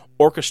of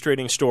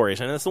orchestrating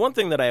stories. And that's the one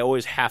thing that I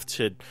always have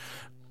to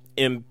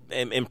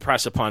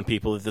impress upon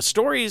people, that the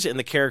stories and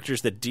the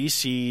characters that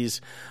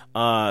DC's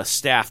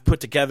staff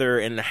put together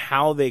and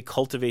how they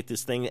cultivate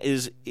this thing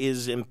is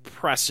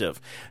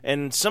impressive.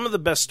 And some of the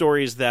best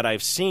stories that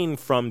I've seen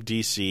from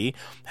DC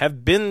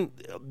have been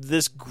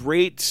this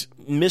great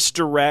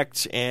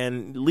misdirect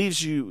and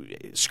leaves you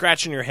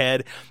scratching your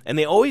head, and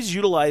they always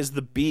utilize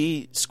the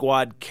B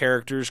squad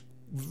characters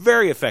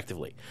very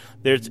effectively.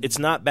 It's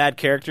not bad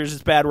characters,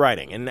 it's bad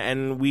writing,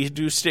 and we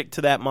do stick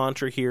to that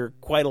mantra here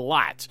quite a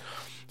lot.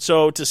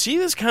 So to see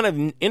this kind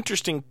of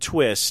interesting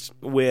twist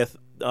with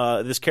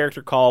this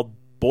character called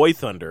Boy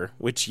Thunder,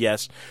 which,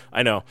 yes,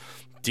 I know,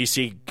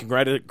 DC can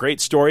write a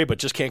great story, but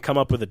just can't come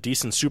up with a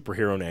decent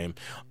superhero name,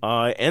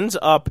 ends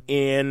up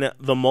in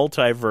the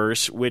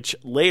multiverse, which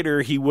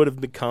later he would have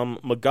become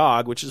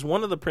Magog, which is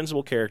one of the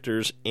principal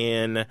characters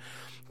in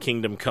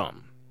Kingdom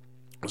Come.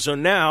 So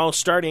now,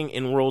 starting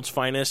in World's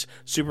Finest,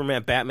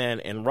 Superman, Batman,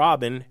 and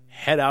Robin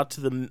head out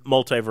to the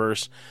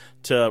multiverse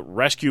to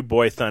rescue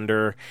Boy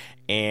Thunder,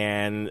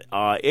 and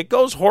it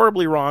goes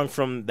horribly wrong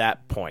from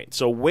that point.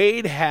 So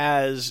Waid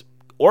has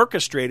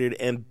orchestrated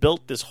and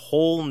built this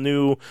whole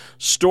new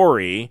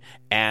story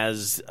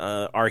as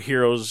our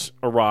heroes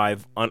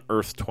arrive on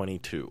Earth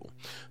 22.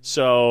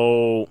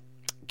 So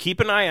keep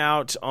an eye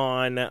out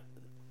on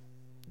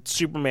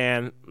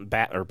Superman,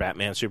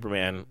 Batman,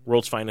 Superman,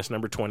 World's Finest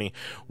number 20,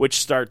 which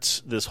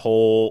starts this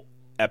whole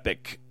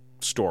epic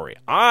story.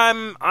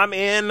 I'm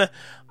in.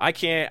 I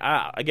can't,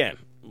 again,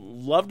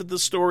 loved the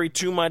story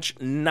too much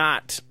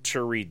not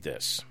to read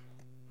this.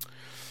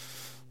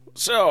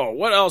 So,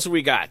 what else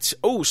we got?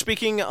 Oh,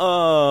 speaking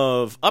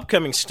of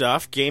upcoming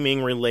stuff,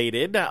 gaming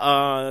related,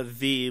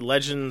 the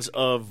Legends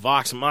of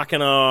Vox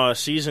Machina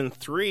Season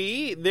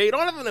 3, they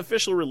don't have an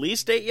official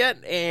release date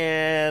yet,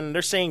 and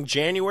they're saying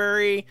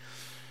January.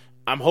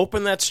 I'm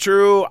hoping that's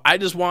true. I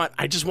just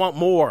want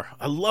more.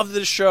 I love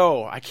this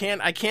show. I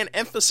can't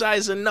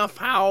emphasize enough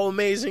how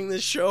amazing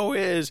this show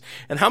is,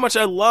 and how much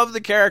I love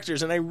the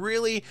characters, and I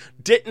really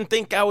didn't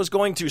think I was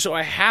going to, so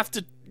I have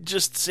to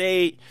just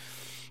say,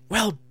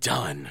 well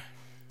done.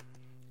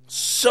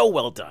 So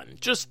well done.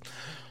 Just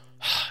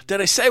did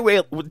I say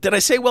well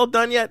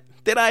done yet?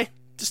 Did I?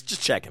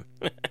 Just checking.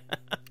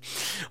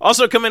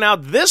 Also coming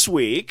out this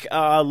week,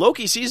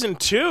 Loki Season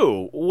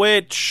 2,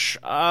 which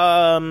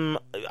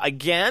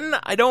again,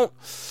 I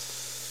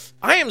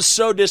am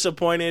so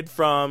disappointed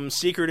from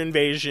Secret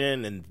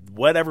Invasion and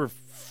whatever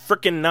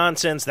frickin'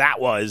 nonsense that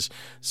was.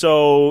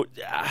 So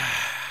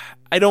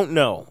I don't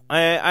know.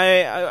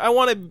 I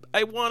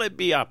want to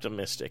be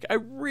optimistic. I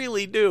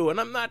really do, and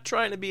I'm not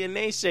trying to be a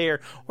naysayer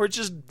or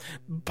just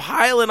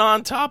piling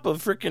on top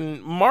of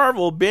freaking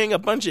Marvel being a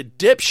bunch of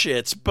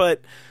dipshits.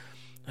 But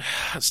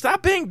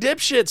stop being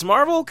dipshits,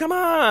 Marvel. Come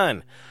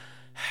on.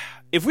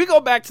 If we go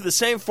back to the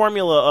same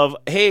formula of,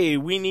 hey,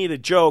 we need a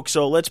joke,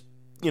 so let's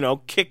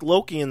kick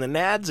Loki in the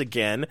nads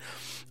again,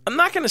 I'm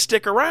not going to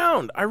stick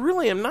around. I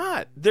really am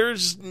not.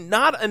 There's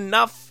not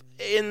enough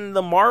in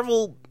the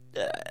Marvel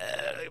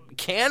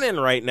canon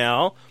right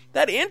now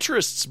that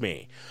interests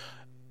me.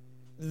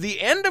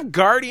 The end of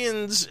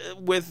Guardians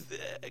with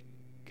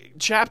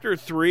Chapter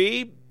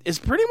 3 is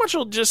pretty much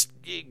just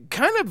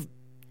kind of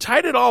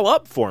tied it all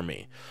up for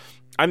me.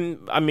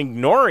 I'm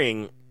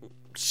ignoring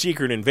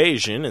Secret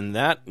Invasion and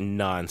that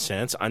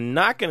nonsense. I'm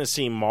not going to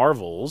see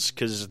Marvels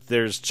because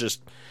there's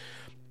just...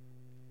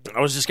 I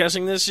was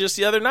discussing this just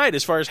the other night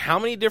as far as how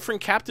many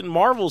different Captain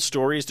Marvel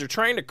stories they're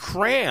trying to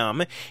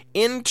cram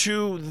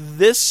into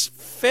this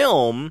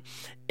film,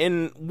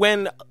 and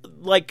when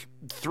like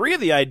 3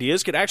 of the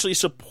ideas could actually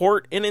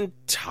support an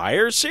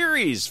entire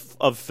series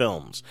of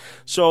films.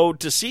 So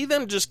to see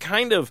them just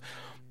kind of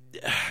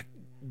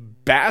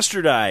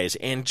bastardize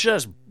and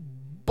just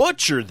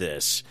butcher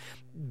this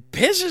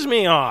pisses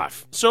me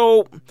off.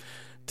 So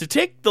to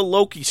take the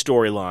Loki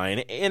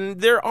storyline,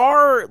 and there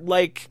are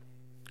like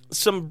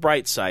some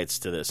bright sides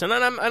to this, and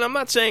I'm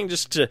not saying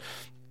just to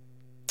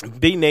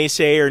be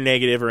naysay or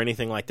negative or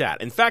anything like that.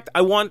 In fact,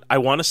 I want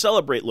to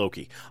celebrate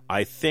Loki.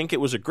 I think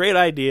it was a great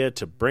idea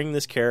to bring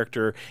this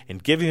character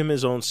and give him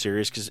his own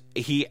series because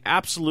he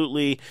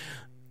absolutely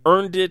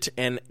earned it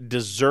and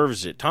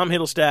deserves it. Tom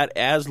Hiddleston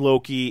as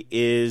Loki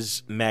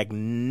is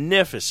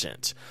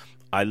magnificent.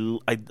 I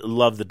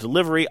love the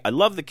delivery. I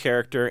love the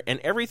character and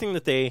everything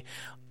that they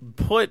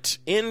put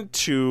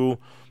into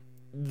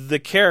the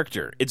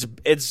character.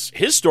 It's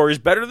his story is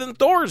better than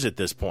Thor's at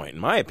this point, in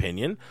my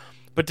opinion.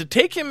 But to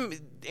take him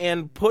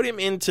and put him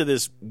into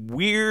this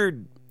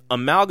weird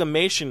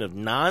amalgamation of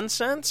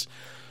nonsense,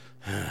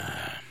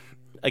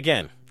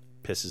 again,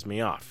 pisses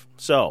me off.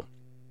 So,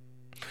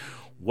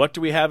 what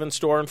do we have in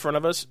store in front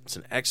of us? It's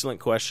an excellent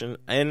question,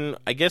 and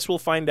I guess we'll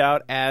find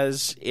out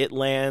as it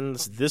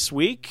lands this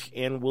week,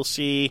 and we'll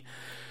see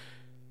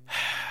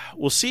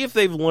if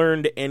they've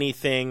learned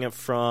anything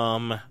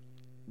from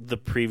the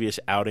previous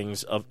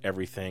outings of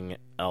everything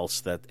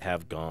else that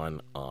have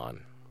gone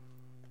on.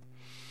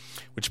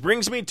 Which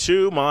brings me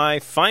to my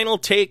final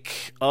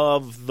take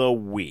of the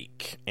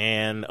week.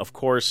 And, of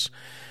course,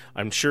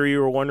 I'm sure you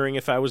were wondering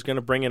if I was going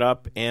to bring it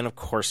up, and of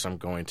course I'm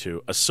going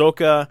to.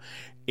 Ahsoka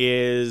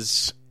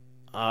is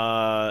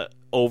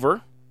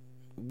over.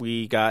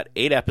 We got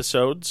 8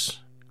 episodes.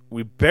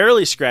 We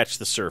barely scratched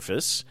the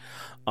surface.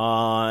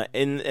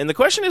 And the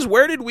question is,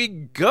 where did we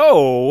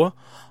go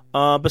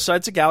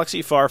besides a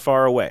galaxy far,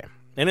 far away?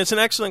 And it's an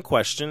excellent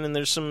question, and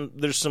there's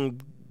some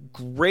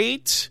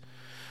great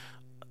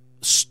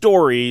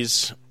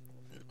stories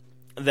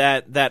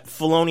that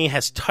Filoni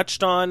has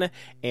touched on,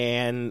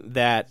 and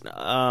that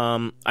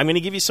I'm going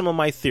to give you some of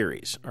my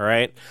theories, all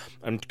right?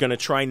 I'm going to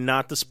try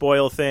not to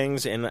spoil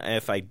things, and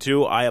if I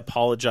do, I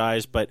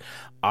apologize, but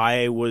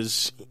I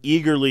was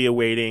eagerly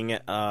awaiting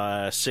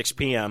 6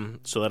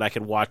 p.m. so that I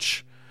could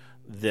watch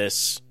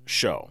this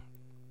show.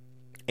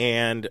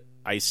 And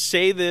I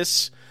say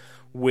this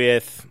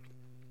with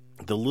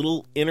the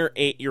little inner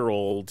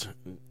 8-year-old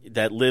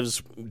that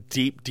lives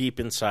deep, deep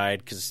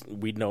inside, because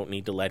we don't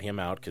need to let him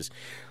out because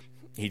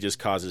he just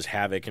causes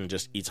havoc and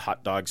just eats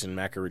hot dogs and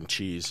macaroni and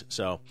cheese.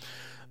 So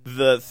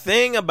the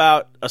thing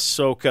about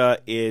Ahsoka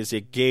is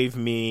it gave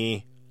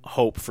me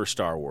hope for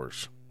Star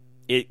Wars.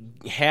 It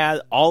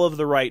had all of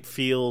the right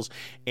feels,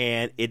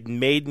 and it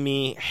made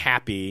me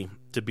happy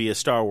to be a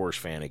Star Wars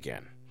fan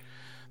again.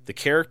 The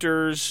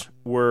characters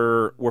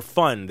were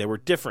fun. They were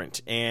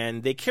different,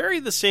 and they carry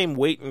the same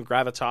weight and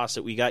gravitas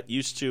that we got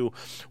used to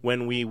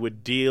when we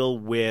would deal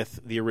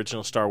with the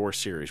original Star Wars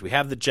series. We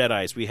have the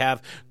Jedis. We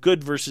have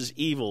good versus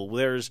evil.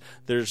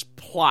 There's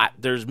plot.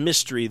 There's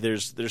mystery.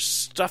 There's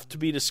stuff to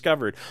be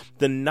discovered.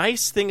 The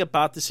nice thing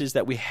about this is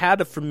that we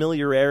had a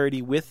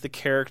familiarity with the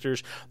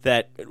characters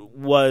that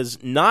was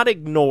not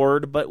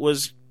ignored, but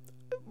was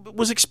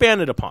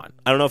expanded upon.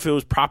 I don't know if it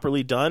was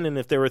properly done, and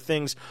if there were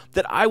things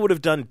that I would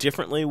have done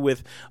differently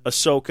with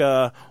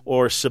Ahsoka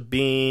or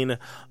Sabine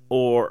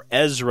or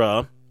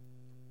Ezra.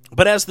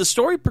 But as the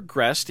story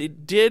progressed,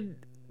 it did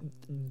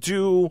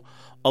do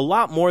a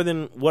lot more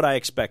than what I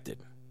expected.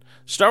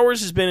 Star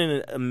Wars has been in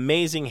an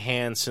amazing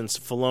hand since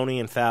Filoni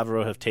and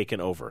Favreau have taken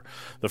over.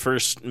 The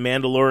first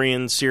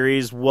Mandalorian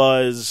series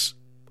was,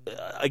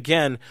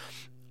 again,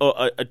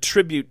 a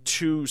tribute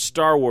to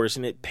Star Wars,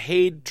 and it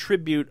paid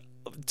tribute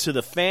to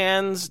the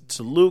fans,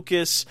 to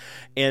Lucas,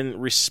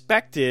 and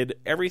respected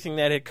everything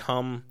that had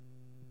come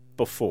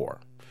before.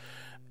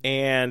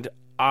 And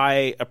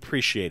I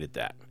appreciated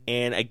that.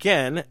 And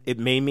again, it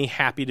made me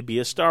happy to be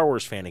a Star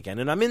Wars fan again.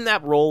 And I'm in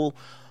that role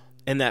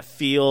and that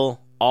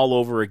feel all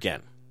over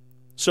again.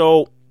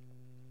 So,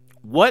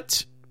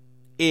 what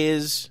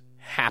is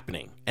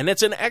happening? And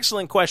it's an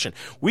excellent question.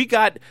 We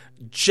got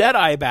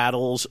Jedi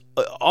battles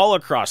all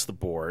across the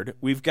board.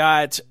 We've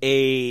got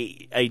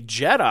a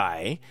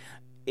Jedi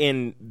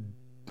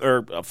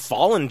or a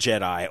fallen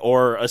Jedi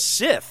or a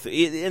Sith.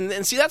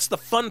 And see, that's the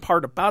fun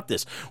part about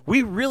this.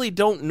 We really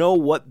don't know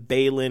what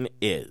Baylan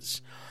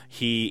is.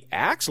 He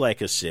acts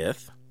like a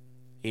Sith,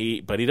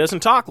 but he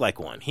doesn't talk like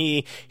one.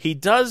 He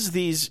does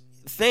these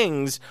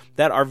things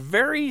that are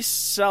very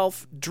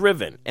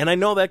self-driven. And I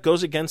know that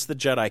goes against the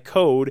Jedi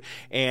code,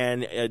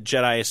 and a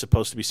Jedi is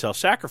supposed to be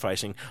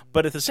self-sacrificing.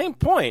 But at the same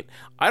point,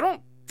 I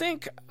don't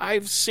think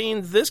I've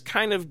seen this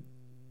kind of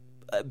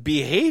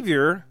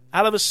behavior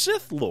out of a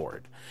Sith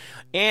Lord.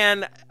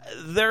 And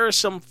there are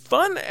some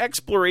fun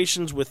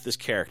explorations with this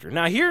character.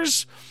 Now,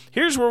 here's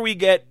where we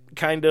get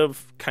kind of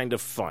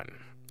fun.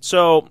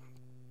 So,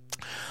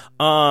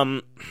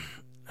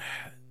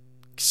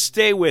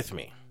 stay with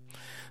me.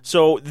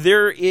 So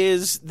there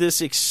is this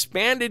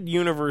expanded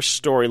universe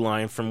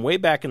storyline from way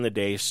back in the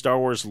day, Star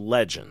Wars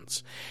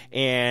Legends,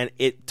 and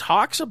it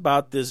talks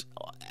about this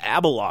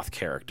Abeloth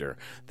character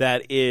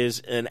that is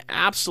an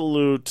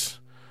absolute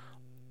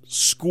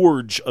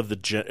scourge of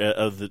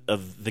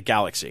the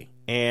galaxy,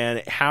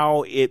 and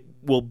how it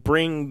will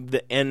bring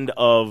the end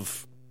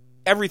of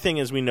everything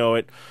as we know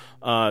it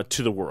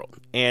to the world.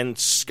 And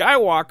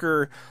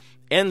Skywalker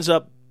ends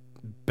up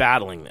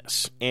battling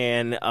this,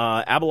 and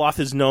Abeloth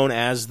is known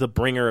as the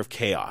bringer of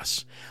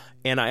chaos.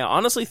 And I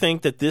honestly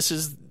think that this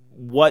is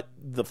what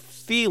the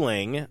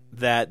feeling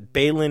that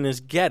Baylan is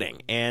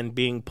getting and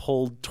being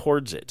pulled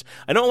towards it.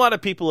 I know a lot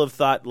of people have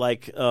thought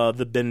like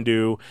the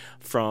Bendu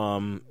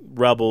from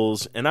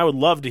Rebels, and I would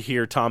love to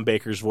hear Tom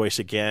Baker's voice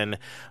again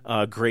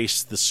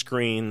grace the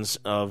screens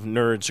of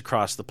nerds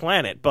across the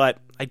planet, but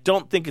I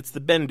don't think it's the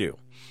Bendu.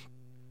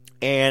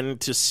 And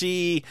to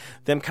see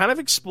them kind of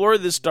explore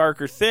this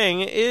darker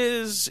thing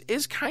is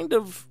kind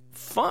of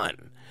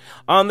fun.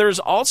 There's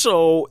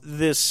also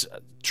this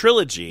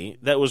trilogy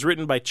that was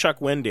written by Chuck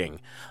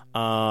Wending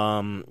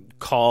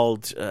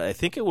called, I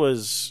think it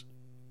was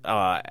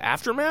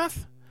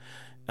Aftermath,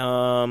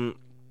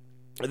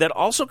 that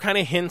also kind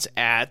of hints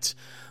at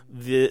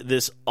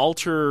this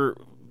alter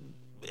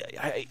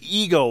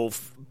ego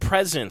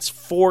presence,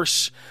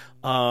 force,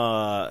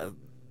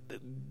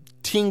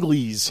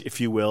 tinglies, if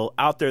you will,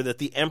 out there that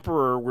the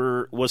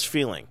Emperor was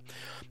feeling.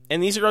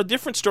 And these are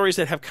different stories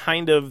that have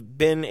kind of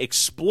been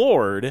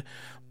explored,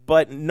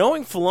 but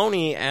knowing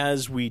Filoni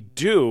as we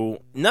do,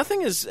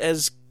 nothing is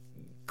as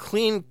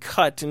clean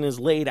cut and as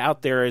laid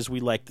out there as we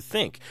like to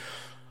think.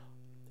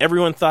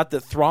 Everyone thought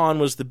that Thrawn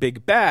was the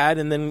big bad,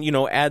 and then,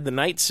 add the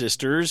Night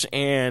Sisters,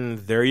 and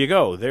there you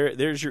go.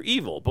 There's your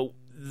evil. But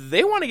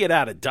they want to get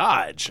out of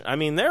Dodge. I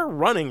mean, they're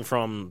running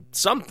from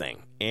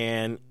something.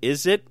 And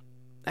is it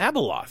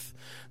Abeloth?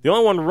 The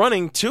only one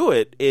running to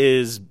it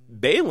is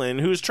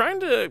Baylan, who's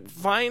trying to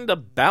find a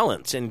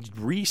balance and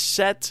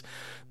reset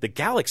the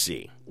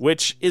galaxy,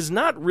 which is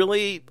not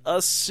really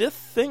a Sith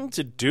thing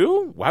to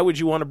do. Why would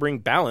you want to bring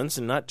balance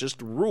and not just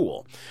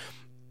rule?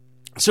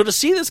 So to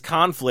see this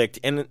conflict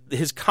and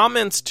his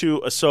comments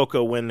to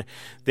Ahsoka when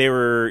they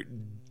were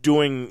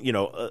doing,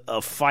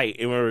 a fight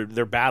and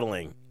they're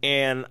battling.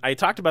 And I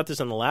talked about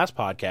this on the last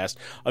podcast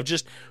of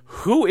just,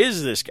 who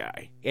is this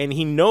guy? And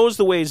he knows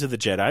the ways of the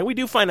Jedi. We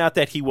do find out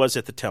that he was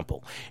at the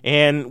temple.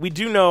 And we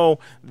do know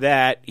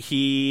that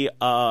he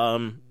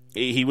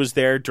was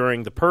there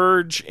during the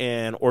Purge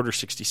and Order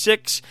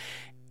 66.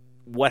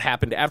 What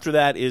happened after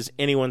that is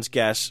anyone's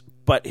guess.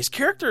 But his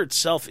character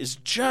itself is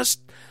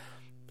just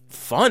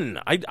fun.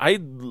 I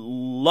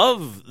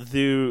love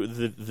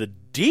the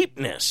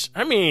deepness.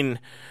 I mean,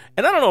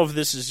 and I don't know if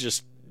this is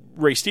just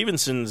Ray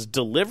Stevenson's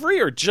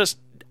delivery or just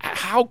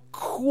how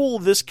cool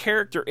this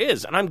character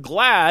is. And I'm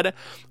glad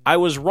I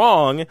was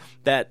wrong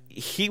that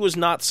he was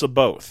not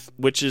Saboth,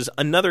 which is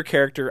another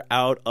character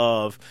out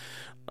of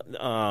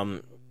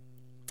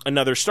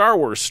another Star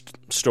Wars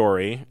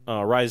story,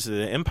 Rise of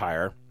the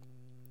Empire,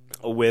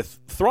 with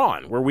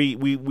Thrawn, where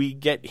we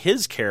get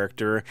his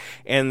character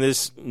and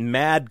this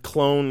mad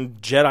clone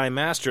Jedi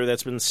Master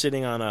that's been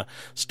sitting on a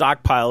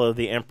stockpile of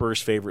the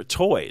Emperor's favorite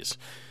toys.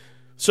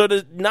 So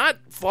to not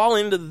fall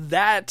into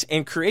that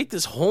and create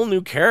this whole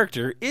new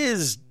character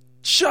is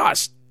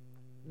just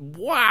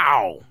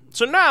wow.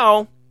 So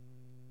now,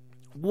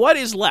 what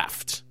is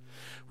left?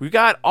 We've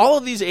got all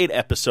of these 8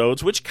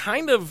 episodes, which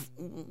kind of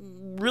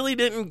really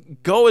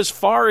didn't go as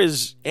far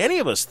as any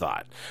of us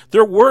thought.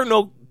 There were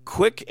no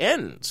quick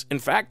ends. In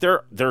fact,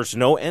 there's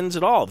no ends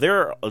at all.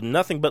 There are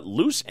nothing but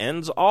loose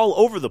ends all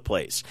over the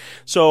place.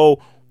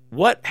 So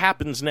what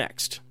happens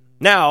next?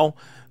 Now,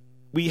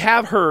 we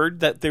have heard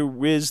that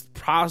there is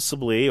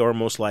possibly, or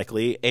most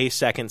likely, a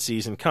second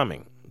season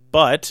coming.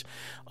 But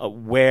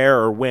where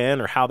or when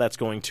or how that's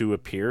going to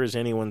appear is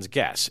anyone's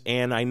guess.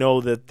 And I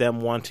know that them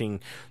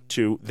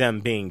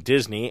being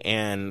Disney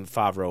and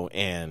Favreau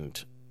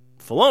and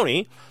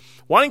Filoni,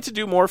 wanting to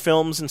do more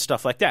films and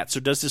stuff like that. So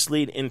does this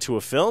lead into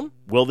a film?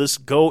 Will this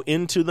go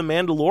into The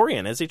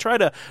Mandalorian as they try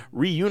to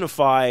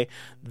reunify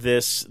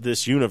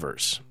this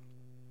universe?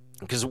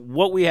 Because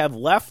what we have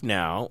left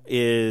now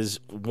is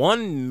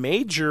one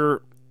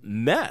major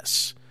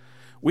mess.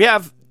 We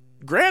have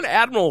Grand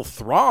Admiral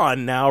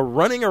Thrawn now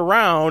running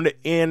around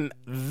in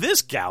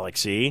this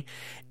galaxy,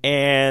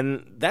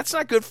 and that's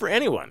not good for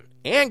anyone.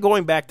 And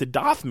going back to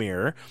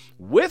Dothmere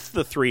with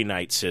the 3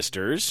 Night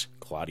Sisters,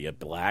 Claudia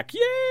Black,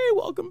 yay,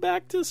 welcome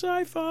back to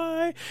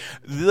sci-fi,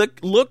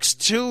 looks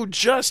to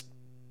just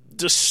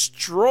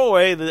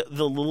destroy the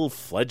little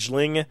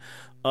fledgling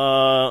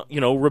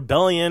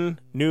rebellion,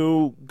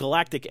 new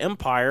galactic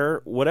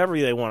empire, whatever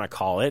they want to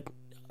call it,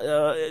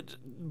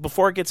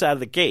 before it gets out of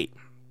the gate.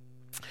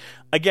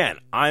 Again,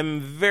 I'm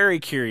very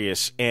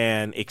curious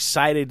and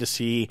excited to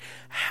see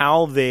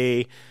how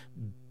they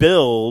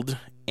build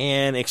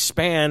and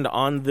expand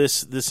on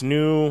this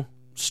new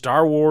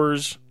Star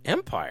Wars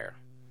empire.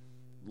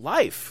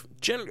 Life.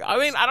 I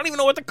mean, I don't even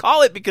know what to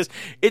call it because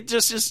it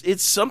just is.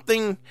 It's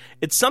something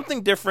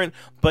different,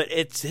 but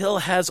it still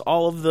has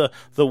all of the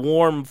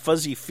warm,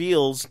 fuzzy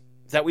feels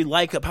that we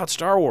like about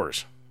Star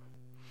Wars.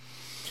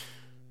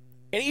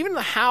 And even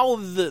how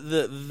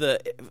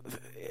the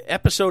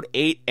episode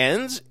 8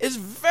 ends is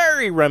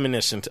very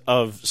reminiscent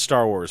of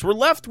Star Wars. We're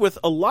left with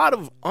a lot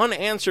of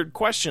unanswered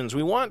questions.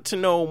 We want to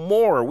know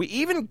more. We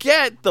even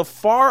get the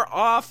far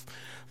off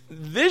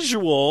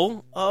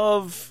visual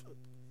of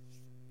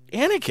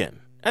Anakin.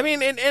 I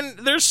mean, and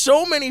there's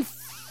so many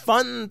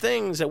fun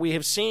things that we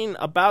have seen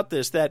about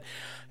this that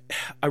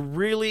I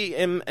really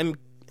am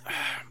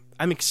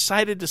I'm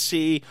excited to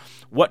see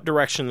what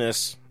direction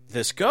this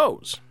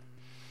goes.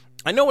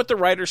 I know with the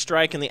writer's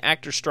strike and the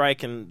actor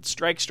strike and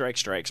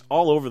strikes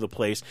all over the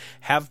place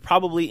have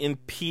probably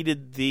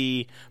impeded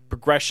the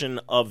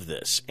progression of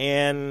this.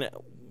 And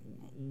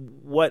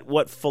what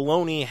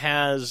Filoni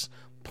has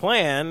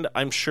planned,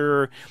 I'm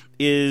sure,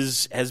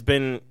 has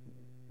been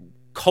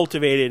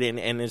cultivated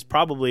and is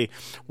probably,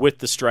 with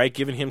the strike,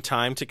 giving him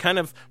time to kind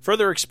of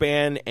further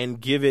expand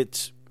and give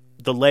it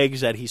the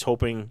legs that he's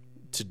hoping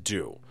to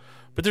do.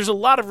 But there's a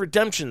lot of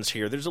redemptions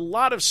here. There's a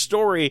lot of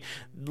story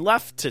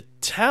left to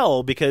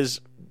tell because,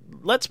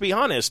 let's be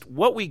honest,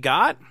 what we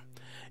got,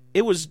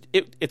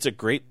 it's a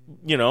great,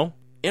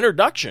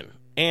 introduction.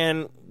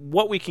 And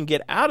what we can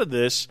get out of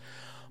this,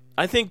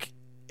 I think,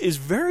 is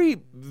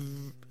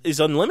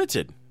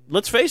unlimited.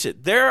 Let's face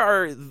it. There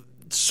are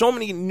so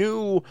many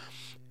new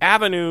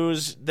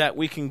avenues that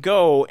we can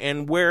go,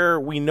 and where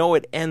we know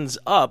it ends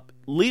up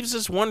leaves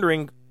us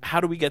wondering, how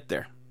do we get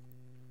there?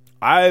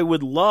 I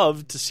would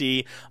love to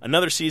see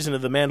another season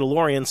of The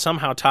Mandalorian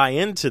somehow tie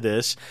into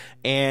this,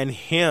 and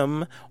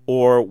him,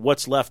 or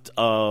what's left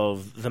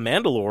of the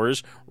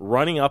Mandalores,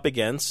 running up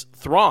against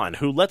Thrawn,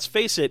 who, let's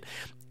face it,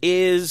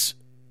 is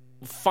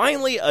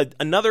finally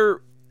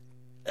another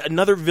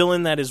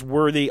villain that is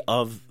worthy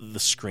of the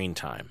screen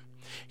time.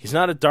 He's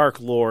not a Dark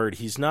Lord.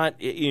 He's not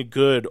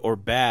good or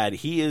bad.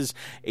 He is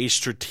a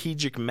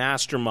strategic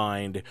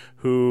mastermind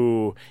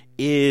who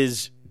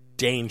is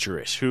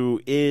dangerous, who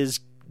is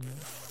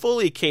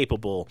fully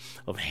capable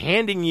of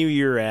handing you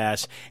your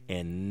ass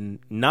and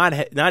not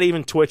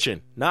even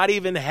twitching, not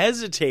even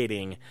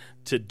hesitating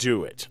to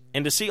do it.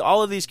 And to see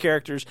all of these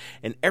characters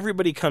and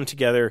everybody come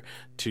together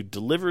to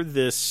deliver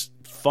this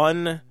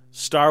fun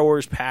Star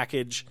Wars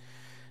package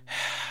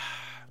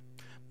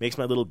makes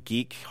my little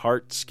geek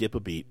heart skip a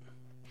beat.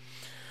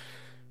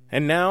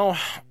 And now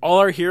all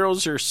our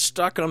heroes are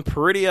stuck on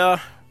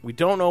Peridia. We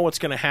don't know what's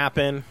going to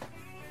happen.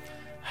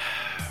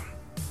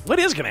 What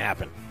is going to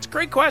happen? It's a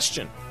great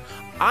question.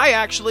 I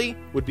actually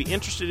would be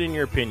interested in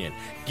your opinion.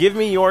 Give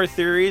me your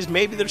theories.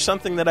 Maybe there's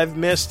something that I've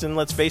missed, and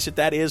let's face it,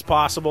 that is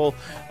possible.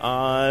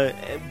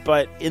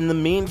 But in the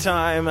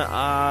meantime,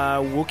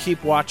 we'll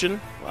keep watching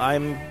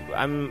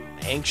I'm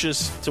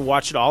anxious to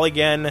watch it all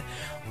again,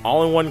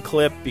 all in one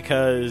clip,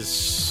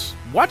 because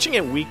watching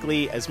it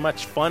weekly, as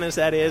much fun as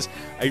that is,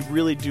 I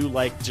really do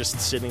like just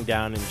sitting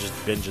down and just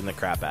binging the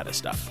crap out of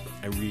stuff.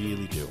 I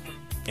really do.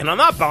 And on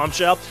that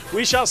bombshell,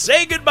 we shall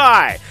say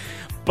goodbye.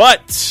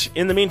 But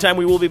in the meantime,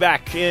 we will be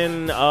back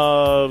in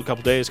a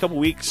couple days, couple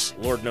weeks.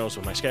 Lord knows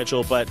with my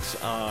schedule. But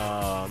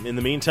in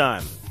the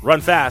meantime,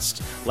 run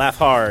fast, laugh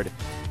hard,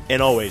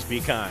 and always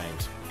be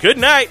kind. Good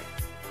night.